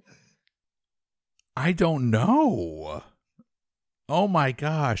 I don't know. Oh my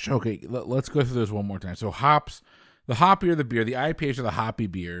gosh. Okay, let's go through this one more time. So hops, the hoppier the beer, the IPAs are the hoppy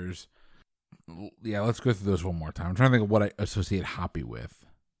beers. Yeah, let's go through those one more time. I'm trying to think of what I associate hoppy with.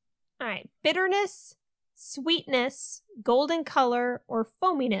 All right. Bitterness, sweetness, golden color, or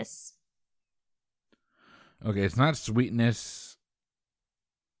foaminess? Okay, it's not sweetness.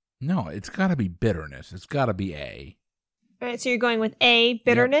 No, it's got to be bitterness. It's got to be A. All right, so you're going with A,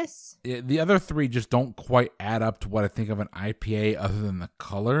 bitterness? Yep. The other 3 just don't quite add up to what I think of an IPA other than the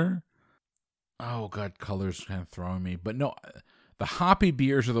color. Oh, God, color's kind of throwing me. But no, the hoppy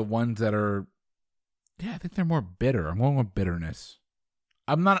beers are the ones that are, yeah, I think they're more bitter. I'm going with bitterness.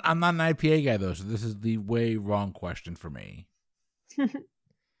 I'm not an IPA guy, though, so this is the way wrong question for me.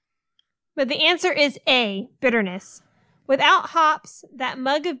 But the answer is A, bitterness. Without hops, that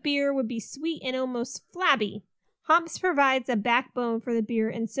mug of beer would be sweet and almost flabby. Hops provides a backbone for the beer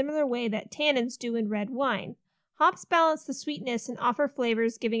in similar way that tannins do in red wine. Hops balance the sweetness and offer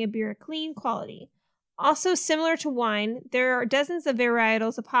flavors, giving a beer a clean quality. Also similar to wine, there are dozens of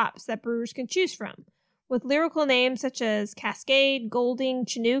varietals of hops that brewers can choose from. with lyrical names such as Cascade, Golding,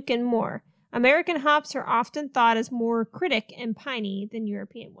 Chinook, and more. American hops are often thought as more critic and piney than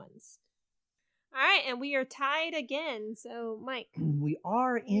European ones. All right, and we are tied again. So, Mike. We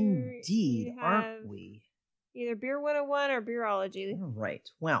are indeed, aren't we? Either Beer 101 or Beerology. All right.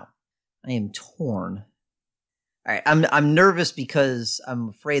 Well, I am torn. All right, I'm nervous because I'm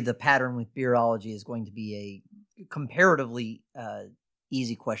afraid the pattern with Beerology is going to be a comparatively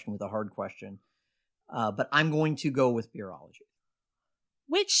easy question with a hard question. But I'm going to go with Beerology.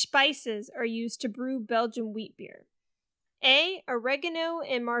 Which spices are used to brew Belgian wheat beer? A. Oregano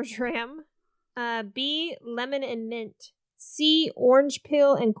and marjoram. B. Lemon and mint. C. Orange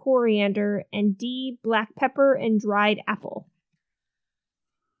peel and coriander. And D. Black pepper and dried apple.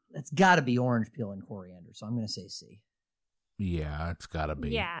 That's got to be orange peel and coriander, so I'm going to say C. Yeah, it's got to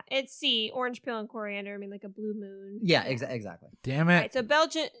be. Yeah, it's C. Orange peel and coriander. I mean, like a blue moon. Yeah, exactly. Damn it. Right, so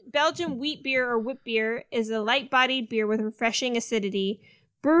Belgian wheat beer or whip beer is a light-bodied beer with refreshing acidity.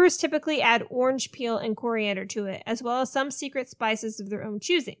 Brewers typically add orange peel and coriander to it, as well as some secret spices of their own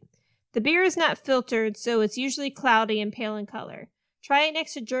choosing. The beer is not filtered, so it's usually cloudy and pale in color. Try it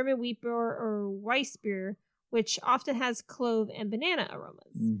next to German wheat beer or Weiss beer, which often has clove and banana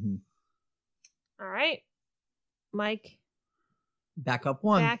aromas. Mm-hmm. All right, Mike. Back up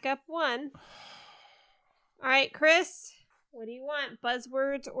one. All right, Chris, what do you want?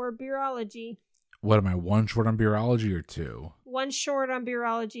 Buzzwords or Beerology? What am I, one short on Beerology or two? One short on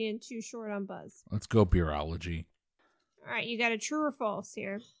Beerology and two short on Buzz. Let's go Beerology. All right, you got a true or false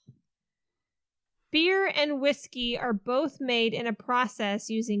here. Beer and whiskey are both made in a process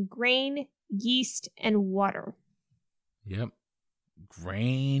using grain, yeast, and water. Yep.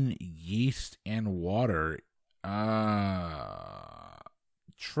 Grain, yeast, and water.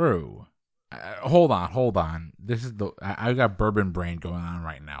 True. Hold on. This is I got bourbon brain going on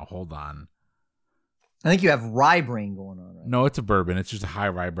right now. Hold on. I think you have rye brain going on, right? No, it's a bourbon. It's just a high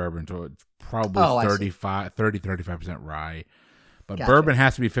rye bourbon, so it's probably 35% rye. But Gotcha. Bourbon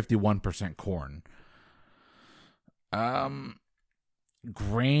has to be 51% corn.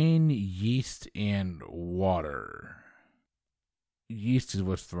 Grain, yeast, and water. Yeast is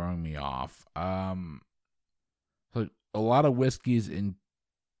what's throwing me off. So a lot of whiskeys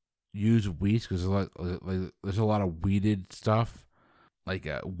use wheat because there's a lot of wheated stuff. Like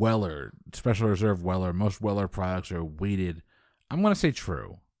Weller, Special Reserve Weller. Most Weller products are wheated. I'm going to say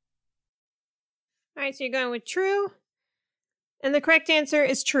true. All right, so you're going with true. And the correct answer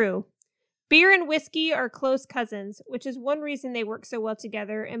is true. Beer and whiskey are close cousins, which is one reason they work so well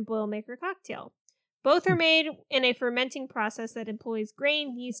together in Boilmaker cocktail. Both are made in a fermenting process that employs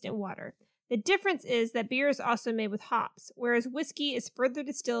grain, yeast, and water. The difference is that beer is also made with hops, whereas whiskey is further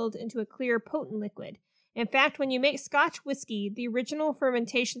distilled into a clear, potent liquid. In fact, when you make Scotch whiskey, the original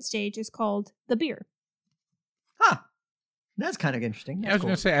fermentation stage is called the beer. Huh. That's kind of interesting. I was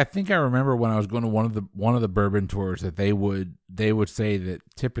going to say, I think I remember when I was going to one of the bourbon tours that they would say that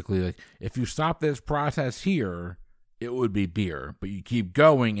typically, like, if you stop this process here, it would be beer, but you keep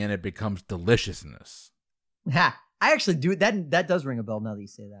going and it becomes deliciousness. Ha! I actually do that. That does ring a bell now that you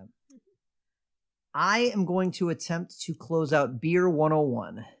say that. I am going to attempt to close out Beer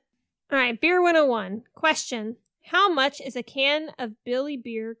 101. All right, Beer 101. Question: how much is a can of Billy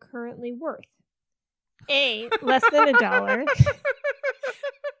beer currently worth? A, less than $1.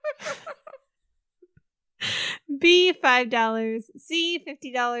 B, $5. C,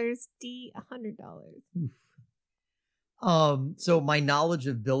 $50. D, $100. So my knowledge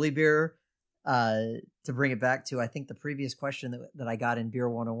of Billy beer, to bring it back to, I think the previous question that I got in Beer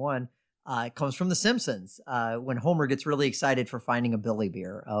 101, comes from The Simpsons, when Homer gets really excited for finding a Billy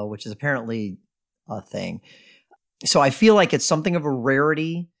beer, which is apparently a thing. So I feel like it's something of a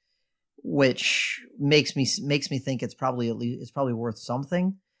rarity, which makes me think it's probably worth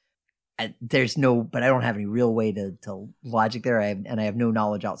something. But I don't have any real way to logic there. I have no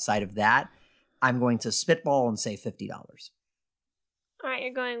knowledge outside of that. I'm going to spitball and say $50. All right,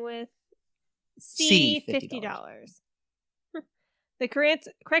 you're going with C, $50. The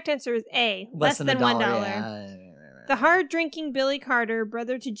correct answer is A, less than $1. Yeah. The hard-drinking Billy Carter,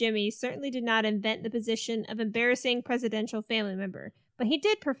 brother to Jimmy, certainly did not invent the position of embarrassing presidential family member, but he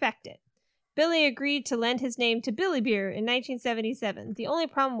did perfect it. Billy agreed to lend his name to Billy Beer in 1977. The only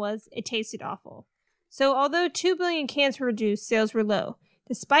problem was it tasted awful. So although 2 billion cans were produced, sales were low.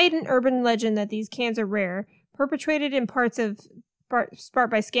 Despite an urban legend that these cans are rare, perpetrated in parts of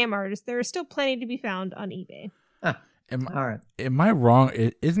sparked by scam artists, there is still plenty to be found on eBay. All right. Am I wrong?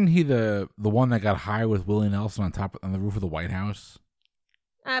 Isn't he the one that got high with Willie Nelson on the roof of the White House?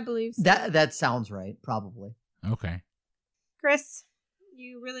 I believe so. That sounds right, probably. Okay. Chris,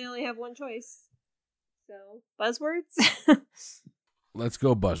 you really only have one choice. So, buzzwords? Let's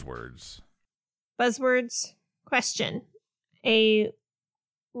go buzzwords. Buzzwords question. A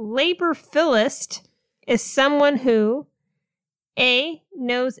laborphilist is someone who A.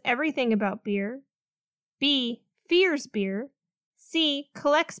 knows everything about beer, B. fears beer, C.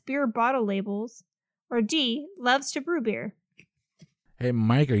 collects beer bottle labels, or D. loves to brew beer. Hey,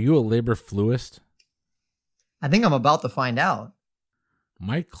 Mike, are you a labor fluist? I think I'm about to find out.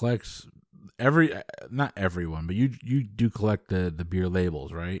 Mike collects not everyone, but you do collect the beer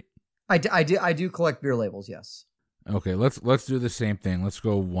labels, right? I do collect beer labels, yes. Okay, let's do the same thing. Let's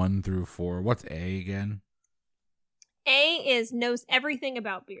go 1 through 4. What's A again? A is knows everything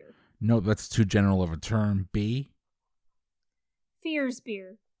about beer. No, that's too general of a term. B? Fears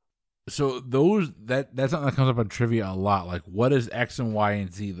beer. So that's something that comes up on trivia a lot. Like, what is X and Y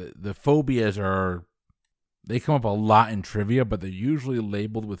and Z? The phobias they come up a lot in trivia, but they're usually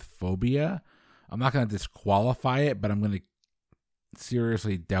labeled with phobia. I'm not going to disqualify it, but I'm going to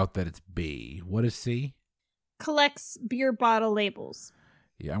seriously doubt that it's B. What is C? Collects beer bottle labels.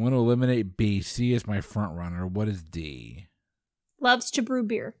 Yeah, I'm going to eliminate B. C is my front runner. What is D? Loves to brew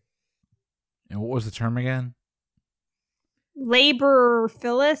beer. And what was the term again?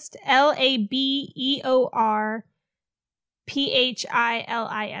 Laborphilist.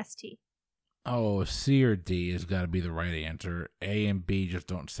 LABEORPHILIST. Oh, C or D has got to be the right answer. A and B just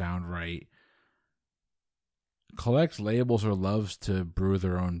don't sound right. Collects labels or loves to brew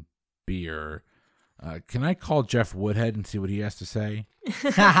their own beer. Can I call Jeff Woodhead and see what he has to say?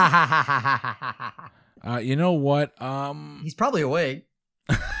 You know what? He's probably awake.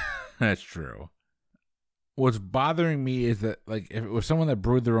 That's true. What's bothering me is that, like, if it was someone that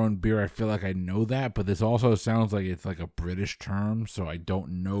brewed their own beer, I feel like I know that, but this also sounds like it's like a British term, so I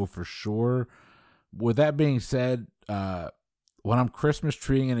don't know for sure. With that being said, when I'm Christmas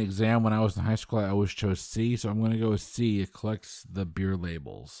treeing an exam when I was in high school, I always chose C, so I'm going to go with C. It collects the beer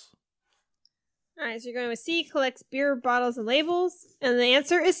labels. All right, so you're going with C, collects beer bottles and labels, and the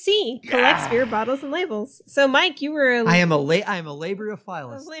answer is C, collects beer bottles and labels. So, Mike, you were I am a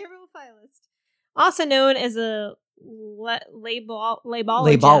laboriophilist. Also known as a labologist,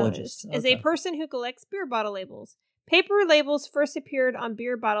 Labologist, is okay. a person who collects beer bottle labels. Paper labels first appeared on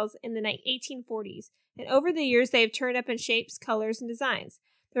beer bottles in the 1840s, and over the years they have turned up in shapes, colors, and designs.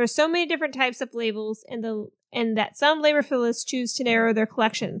 There are so many different types of labels, and that some laborphilists choose to narrow their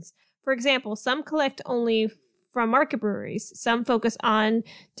collections. For example, some collect only from market breweries. Some focus on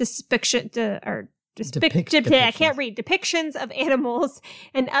depictions of animals,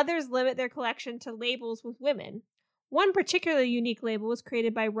 and others limit their collection to labels with women. One particularly unique label was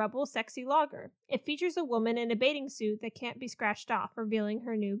created by Rubble Sexy Lager. It features a woman in a bathing suit that can't be scratched off, revealing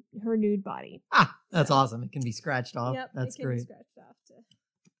her nude body. That's awesome. It can be scratched off. Yep, That's it can great. be scratched off too.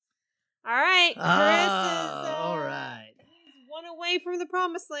 All right, Chris is all right. one away from the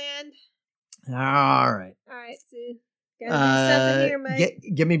promised land. All right. All right, so gotta do something here, Mike.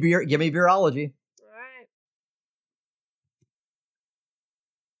 Give me beer. Give me beerology.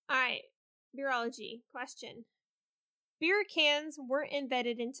 All right, beerology question. Beer cans weren't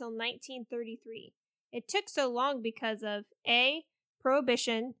invented until 1933. It took so long because of A.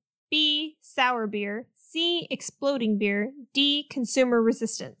 Prohibition, B. Sour beer, C. Exploding beer, D. Consumer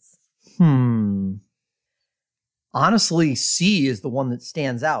resistance. Honestly, C is the one that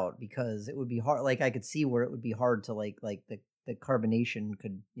stands out because it would be hard. Like, I could see where it would be hard to like the carbonation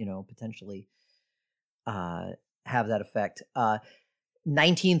could, potentially have that effect.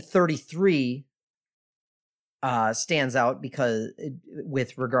 1933 stands out because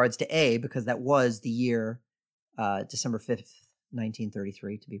with regards to A, because that was the year, December 5th,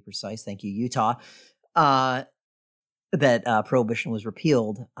 1933, to be precise. Thank you, Utah. That prohibition was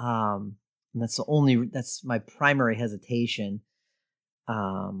repealed. And that's my primary hesitation.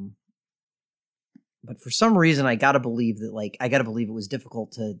 But for some reason, I gotta believe it was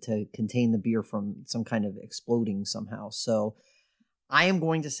difficult to contain the beer from some kind of exploding somehow. So I am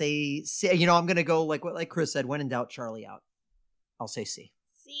going to say C. I'm going to go like Chris said, when in doubt, Charlie out. I'll say C.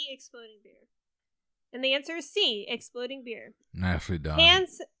 C, exploding beer. And the answer is C, exploding beer. Nicely done.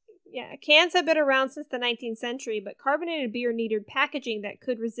 Cans have been around since the 19th century, but carbonated beer needed packaging that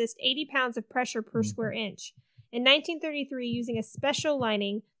could resist 80 pounds of pressure per square inch. In 1933, using a special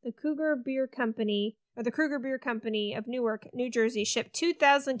lining, the Kruger Beer Company of Newark, New Jersey, shipped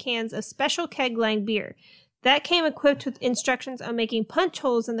 2,000 cans of special keg-lined beer. That came equipped with instructions on making punch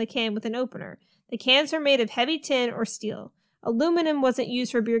holes in the can with an opener. The cans are made of heavy tin or steel. Aluminum wasn't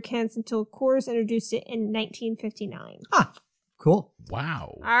used for beer cans until Coors introduced it in 1959. Cool.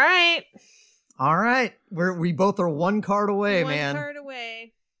 Wow. All right. We both are one card away, man. One card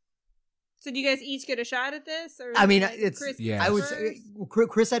away. So do you guys each get a shot at this? Or I mean, like it's Chris yeah. I would first? say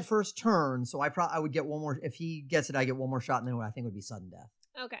Chris had first turn, so I would get one more. If he gets it, I get one more shot, and then what I think would be sudden death.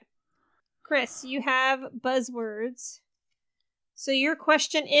 Okay. Chris, you have buzzwords. So your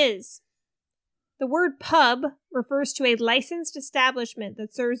question is, the word pub refers to a licensed establishment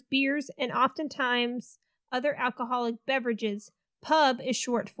that serves beers and oftentimes other alcoholic beverages. Pub is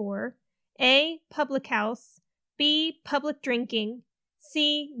short for A, public house, B, public drinking,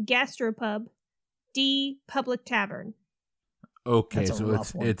 C, gastropub, D, public tavern. Okay, That's a so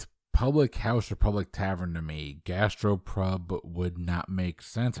rough one. it's public house or public tavern to me. Gastropub would not make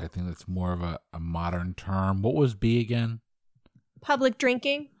sense. I think that's more of a modern term. What was B again? Public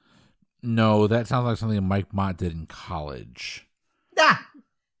drinking? No, that sounds like something Mike Mott did in college. Ah,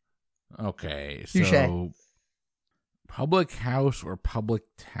 Okay, Touche. so public house or public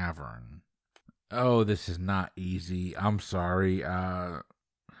tavern. Oh, this is not easy. I'm sorry.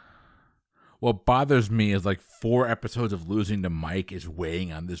 What bothers me is like 4 episodes of losing to Mike is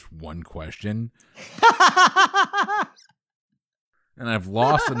weighing on this one question. And I've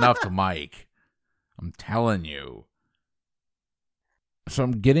lost enough to Mike. I'm telling you. So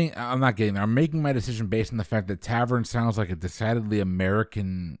I'm not getting there. I'm making my decision based on the fact that tavern sounds like a decidedly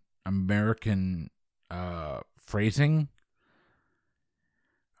American phrasing.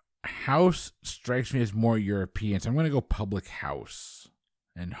 House strikes me as more European, so I'm going to go public house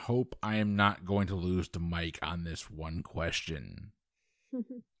and hope I am not going to lose to Mike on this one question.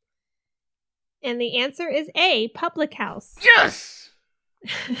 And the answer is A, public house. Yes!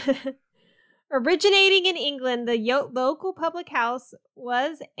 Originating in England, the local public house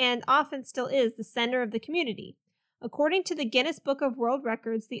was and often still is the center of the community. According to the Guinness Book of World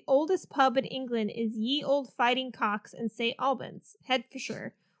Records, the oldest pub in England is Ye Old Fighting Cocks in St. Albans,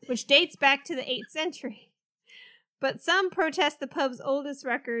 Hertfordshire, which dates back to the 8th century. But some protest the pub's oldest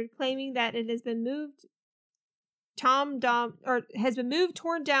record, claiming that it has been torn down,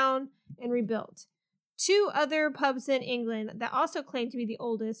 and rebuilt. 2 other pubs in England that also claim to be the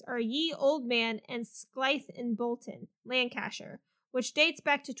oldest are Ye Old Man and Sclythe in Bolton, Lancashire, which dates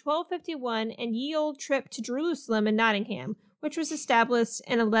back to 1251, and Ye Old Trip to Jerusalem in Nottingham, which was established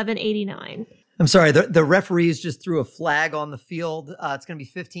in 1189. I'm sorry, the referees just threw a flag on the field. It's going to be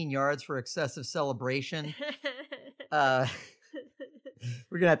 15 yards for excessive celebration. We're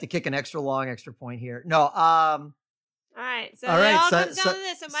going to have to kick an extra point here. No, All right, so All it right, all su- comes down su- to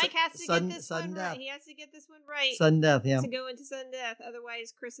this. So Mike has to sudden- get this sudden one death. right. He has to get this one right sudden death, yeah. to go into sudden death.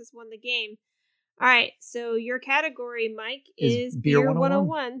 Otherwise, Chris has won the game. All right, so your category, Mike, is Beer Beer 101.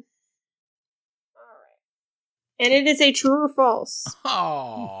 101. All right. And it is a true or false.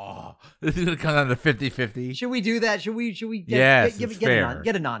 Oh, this is going to come down to 50-50. Should we do that? Should we get, Yes, get, it's get, fair.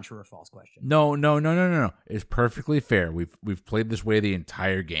 get a non-true or false question? No. It's perfectly fair. We've played this way the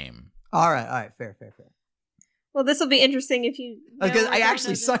entire game. All right, fair. Well, this will be interesting if you. Because know or I don't actually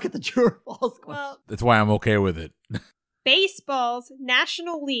know this. suck at the true or false question. Well, That's why I'm okay with it. baseball's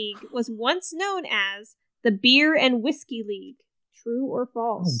National League was once known as the Beer and Whiskey League. True or Oh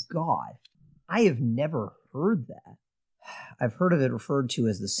false? God, I have never heard that. I've heard of it referred to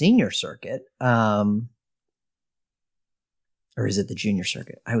as the senior circuit, or is it the junior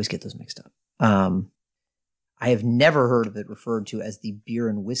circuit? I always get those mixed up. I have never heard of it referred to as the Beer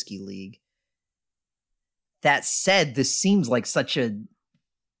and Whiskey League. That said, this seems like such a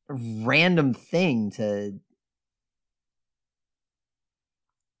random thing to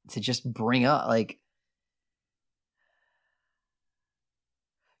just bring up. Like,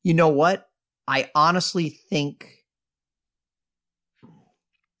 you know what? I honestly think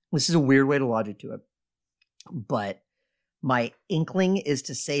this is a weird way to logic to it, but my inkling is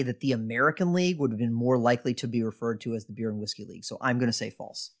to say that the American League would have been more likely to be referred to as the Beer and Whiskey League. So I'm going to say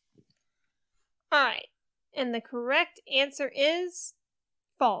false. All right. And the correct answer is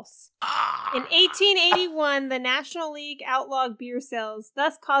false. In 1881, the National League outlawed beer sales,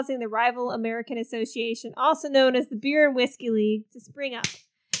 thus causing the rival American Association, also known as the Beer and Whiskey League, to spring up.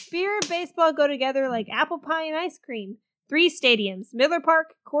 Beer and baseball go together like apple pie and ice cream. 3 stadiums, Miller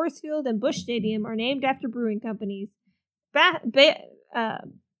Park, Coors Field, and Busch Stadium, are named after brewing companies.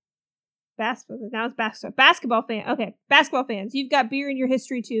 Basketball fan. Okay, basketball fans. You've got beer in your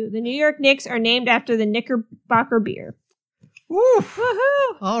history too. The New York Knicks are named after the Knickerbocker beer. Woo!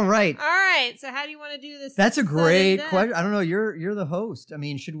 Woohoo! All right. All right. So how do you want to do this? That's a sudden great death? question. I don't know. You're the host. I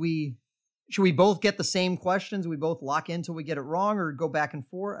mean, should we both get the same questions? We both lock in till we get it wrong, or go back and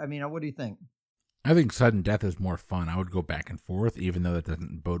forth? I mean, what do you think? I think sudden death is more fun. I would go back and forth, even though that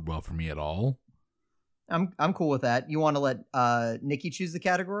doesn't bode well for me at all. I'm cool with that. You want to let Nikki choose the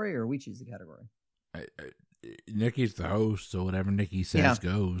category, or we choose the category? Nikki's the host, so whatever Nikki says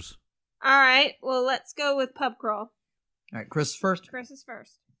goes. All right. Well, let's go with pub crawl. All right, Chris first. Chris is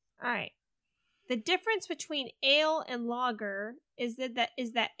first. All right. The difference between ale and lager is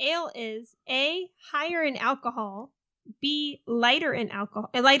that ale is A, higher in alcohol, B, lighter in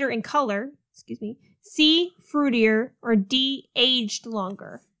color, C, fruitier, or D, aged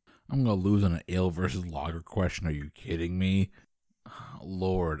longer. I'm going to lose on an ale versus lager question. Are you kidding me?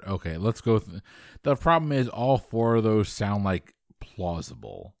 Lord. Okay, let's go. The problem is all four of those sound like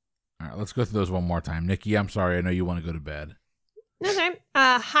plausible. All right, let's go through those one more time. Nikki, I'm sorry. I know you want to go to bed. Okay.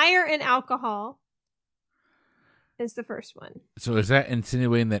 Higher in alcohol is the first one. So is that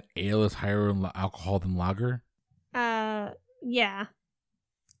insinuating that ale is higher in alcohol than lager? Yeah.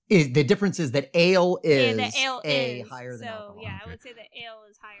 The difference is that ale is higher than so, alcohol. Yeah, Okay. I would say that ale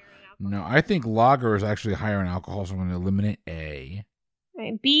is higher in alcohol. No, I think lager is actually higher in alcohol, so I'm going to eliminate A.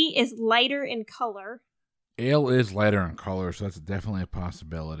 Right. B is lighter in color. Ale is lighter in color, so that's definitely a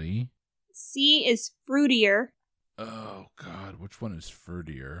possibility. C is fruitier. Oh, God, which one is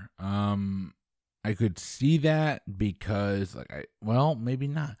fruitier? I could see that because, maybe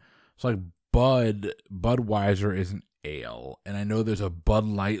not. So, Budweiser is an ale, and I know there's a Bud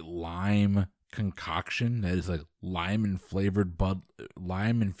Light lime concoction that is like lime infused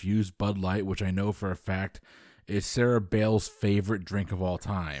Bud Light, which I know for a fact is Sarah Bale's favorite drink of all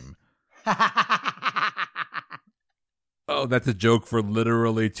time. Oh, that's a joke for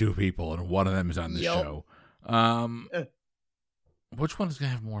literally two people, and one of them is on the show. Which one is going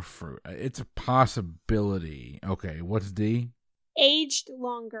to have more fruit? It's a possibility. Okay, what's D? Aged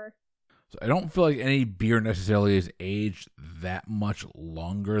longer. So I don't feel like any beer necessarily is aged that much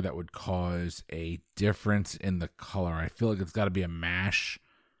longer that would cause a difference in the color. I feel like it's got to be a mash,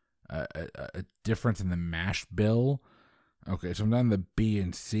 a difference in the mash bill. Okay, so I'm down to B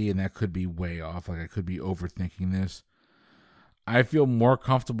and C, and that could be way off. Like I could be overthinking this. I feel more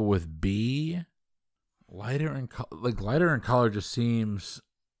comfortable with B. Lighter in color just seems.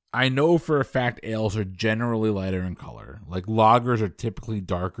 I know for a fact ales are generally lighter in color. Like lagers are typically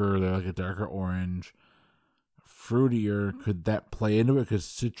darker; they're like a darker orange. Fruitier, could that play into it? Because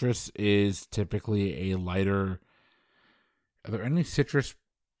citrus is typically a lighter. Are there any citrus?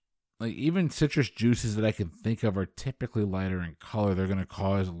 Like even citrus juices that I can think of are typically lighter in color. They're going to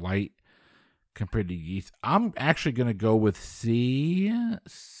cause light compared to yeast. I'm actually going to go with C.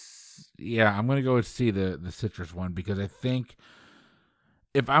 Yeah, I'm going to go with C, the citrus one, because I think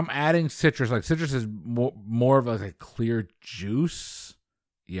if I'm adding citrus, like citrus is more of like a clear juice.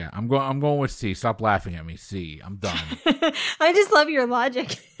 Yeah, I'm going with C. Stop laughing at me. C. I'm done. I just love your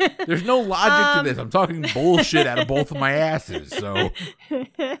logic. There's no logic to this. I'm talking bullshit out of both of my asses. So,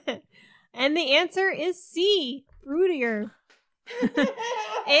 and the answer is C. Fruitier.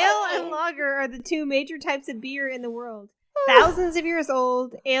 Ale and lager are the two major types of beer in the world. Thousands of years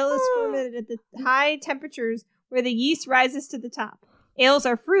old, ale is fermented at the high temperatures where the yeast rises to the top. Ales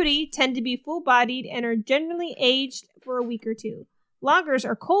are fruity, tend to be full-bodied, and are generally aged for a week or two. Lagers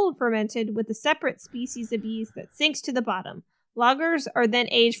are cold fermented with a separate species of yeast that sinks to the bottom. Lagers are then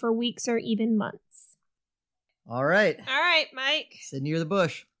aged for weeks or even months. All right. All right, Mike. Sit near the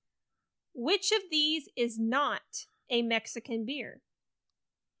bush. Which of these is not a Mexican beer?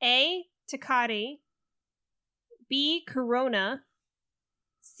 A. Tecate. B. Corona.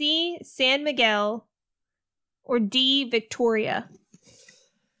 C. San Miguel. Or D. Victoria.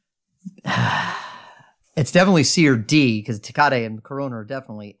 It's definitely C or D because Tecate and Corona are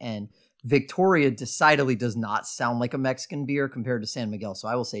definitely, and Victoria decidedly does not sound like a Mexican beer compared to San Miguel, so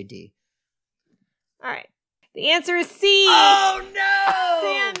I will say D. All right. The answer is C. Oh,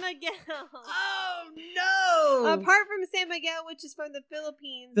 no! San Miguel. Oh, no! Apart from San Miguel, which is from the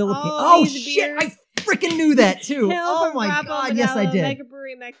Philippines. Oh, shit! I freaking knew that, too. Oh, my God. Yes, I did. Mega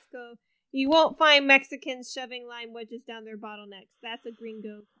Brewery, Mexico. You won't find Mexicans shoving lime wedges down their bottlenecks. That's a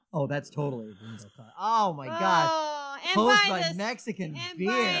gringo. Oh, that's totally a gringo cut. Oh, my God. Oh, and posed by Mexican and beer.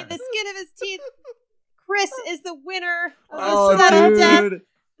 by the skin of his teeth, Chris is the winner of Oh, the Sudden Death, dude.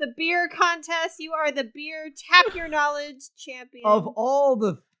 the beer contest. You are the beer Tap Your Knowledge champion. Of all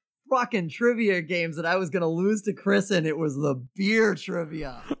the fucking trivia games that I was going to lose to Chris in, it was the beer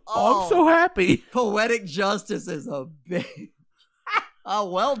trivia. Oh, I'm so happy. Poetic justice is a big...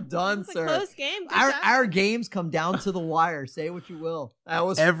 Oh, well done, It's sir. a close game. Good job. Our games come down to the wire. Say what you will. That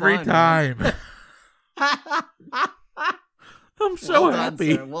was Every fun, time. man. I'm so well happy.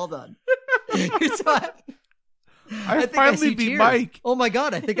 Done, sir. Well done. You're so happy. I think finally see beat tears. Mike. Oh my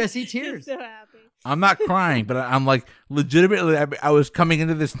God, I think I see He's tears. so happy. I'm not crying, but I'm like legitimately. I was coming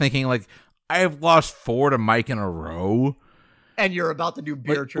into this thinking like I have lost 4 to Mike in a row. And you're about to do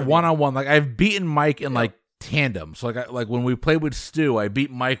beer Like, trivia. one-on-one. Like I've beaten Mike in like tandem. So like when we played with Stu, I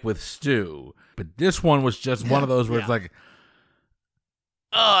beat Mike with Stu. But this one was just one of those where it's like,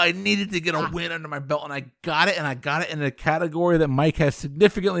 oh, I needed to get a win under my belt, and I got it, in a category that Mike has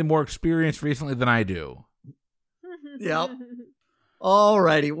significantly more experience recently than I do. Yep. All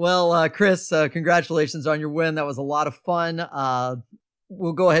righty. Well, Chris, congratulations on your win. That was a lot of fun.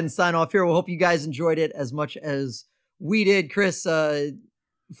 We'll go ahead and sign off here. We'll hope you guys enjoyed it as much as we did. Chris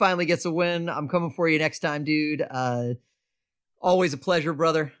finally gets a win. I'm coming for you next time, dude. Always a pleasure,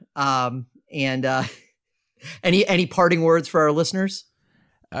 brother. And any parting words for our listeners?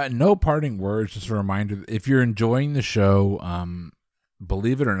 No parting words. Just a reminder, if you're enjoying the show,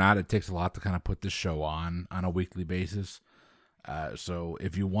 believe it or not, it takes a lot to kind of put this show on a weekly basis. So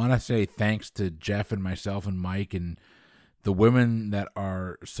if you want to say thanks to Jeff and myself and Mike and the women that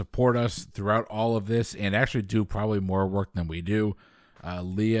support us throughout all of this and actually do probably more work than we do,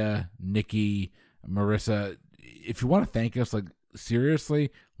 Leah, Nikki, Marissa, if you want to thank us, like,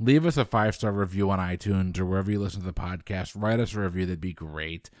 seriously, leave us a 5-star review on iTunes or wherever you listen to the podcast. Write us a review. That'd be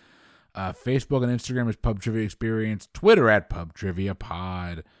great. Facebook and Instagram is Pub Trivia Experience. Twitter at Pub Trivia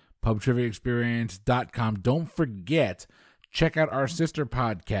Pod. PubTriviaExperience.com. Don't forget, check out our sister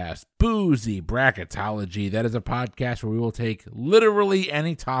podcast, Boozy Bracketology. That is a podcast where we will take literally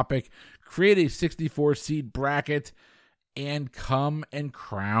any topic, create a 64-seed bracket, and come and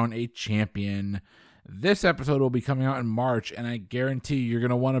crown a champion. This episode will be coming out in March, and I guarantee you're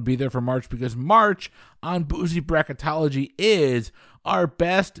going to want to be there for March, because March on Boozy Bracketology is our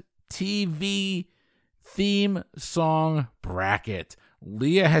best TV theme song bracket.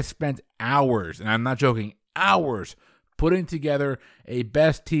 Leah has spent hours, and I'm not joking, hours, putting together a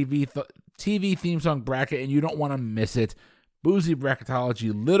best TV theme song bracket, and you don't want to miss it. Boozy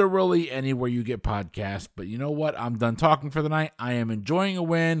Bracketology, literally anywhere you get podcasts. But you know what? I'm done talking for the night. I am enjoying a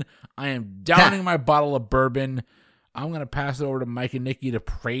win. I am downing my bottle of bourbon. I'm going to pass it over to Mike and Nikki to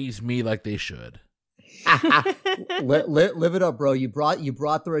praise me like they should. Live it up, bro. You brought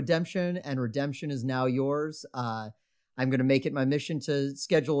the redemption, and redemption is now yours. I'm going to make it my mission to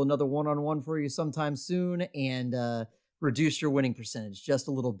schedule another one-on-one for you sometime soon, and reduce your winning percentage just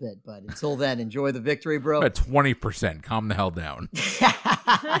a little bit. But until then, enjoy the victory, bro. At 20%. Calm the hell down.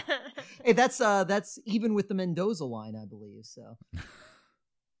 Hey, that's even with the Mendoza line, I believe. So,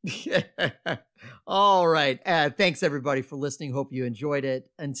 all right. Thanks everybody for listening. Hope you enjoyed it.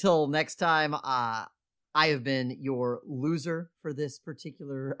 Until next time, I have been your loser for this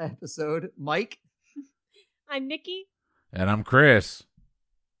particular episode, Mike. I'm Nikki. And I'm Chris.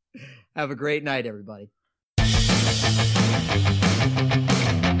 Have a great night, everybody.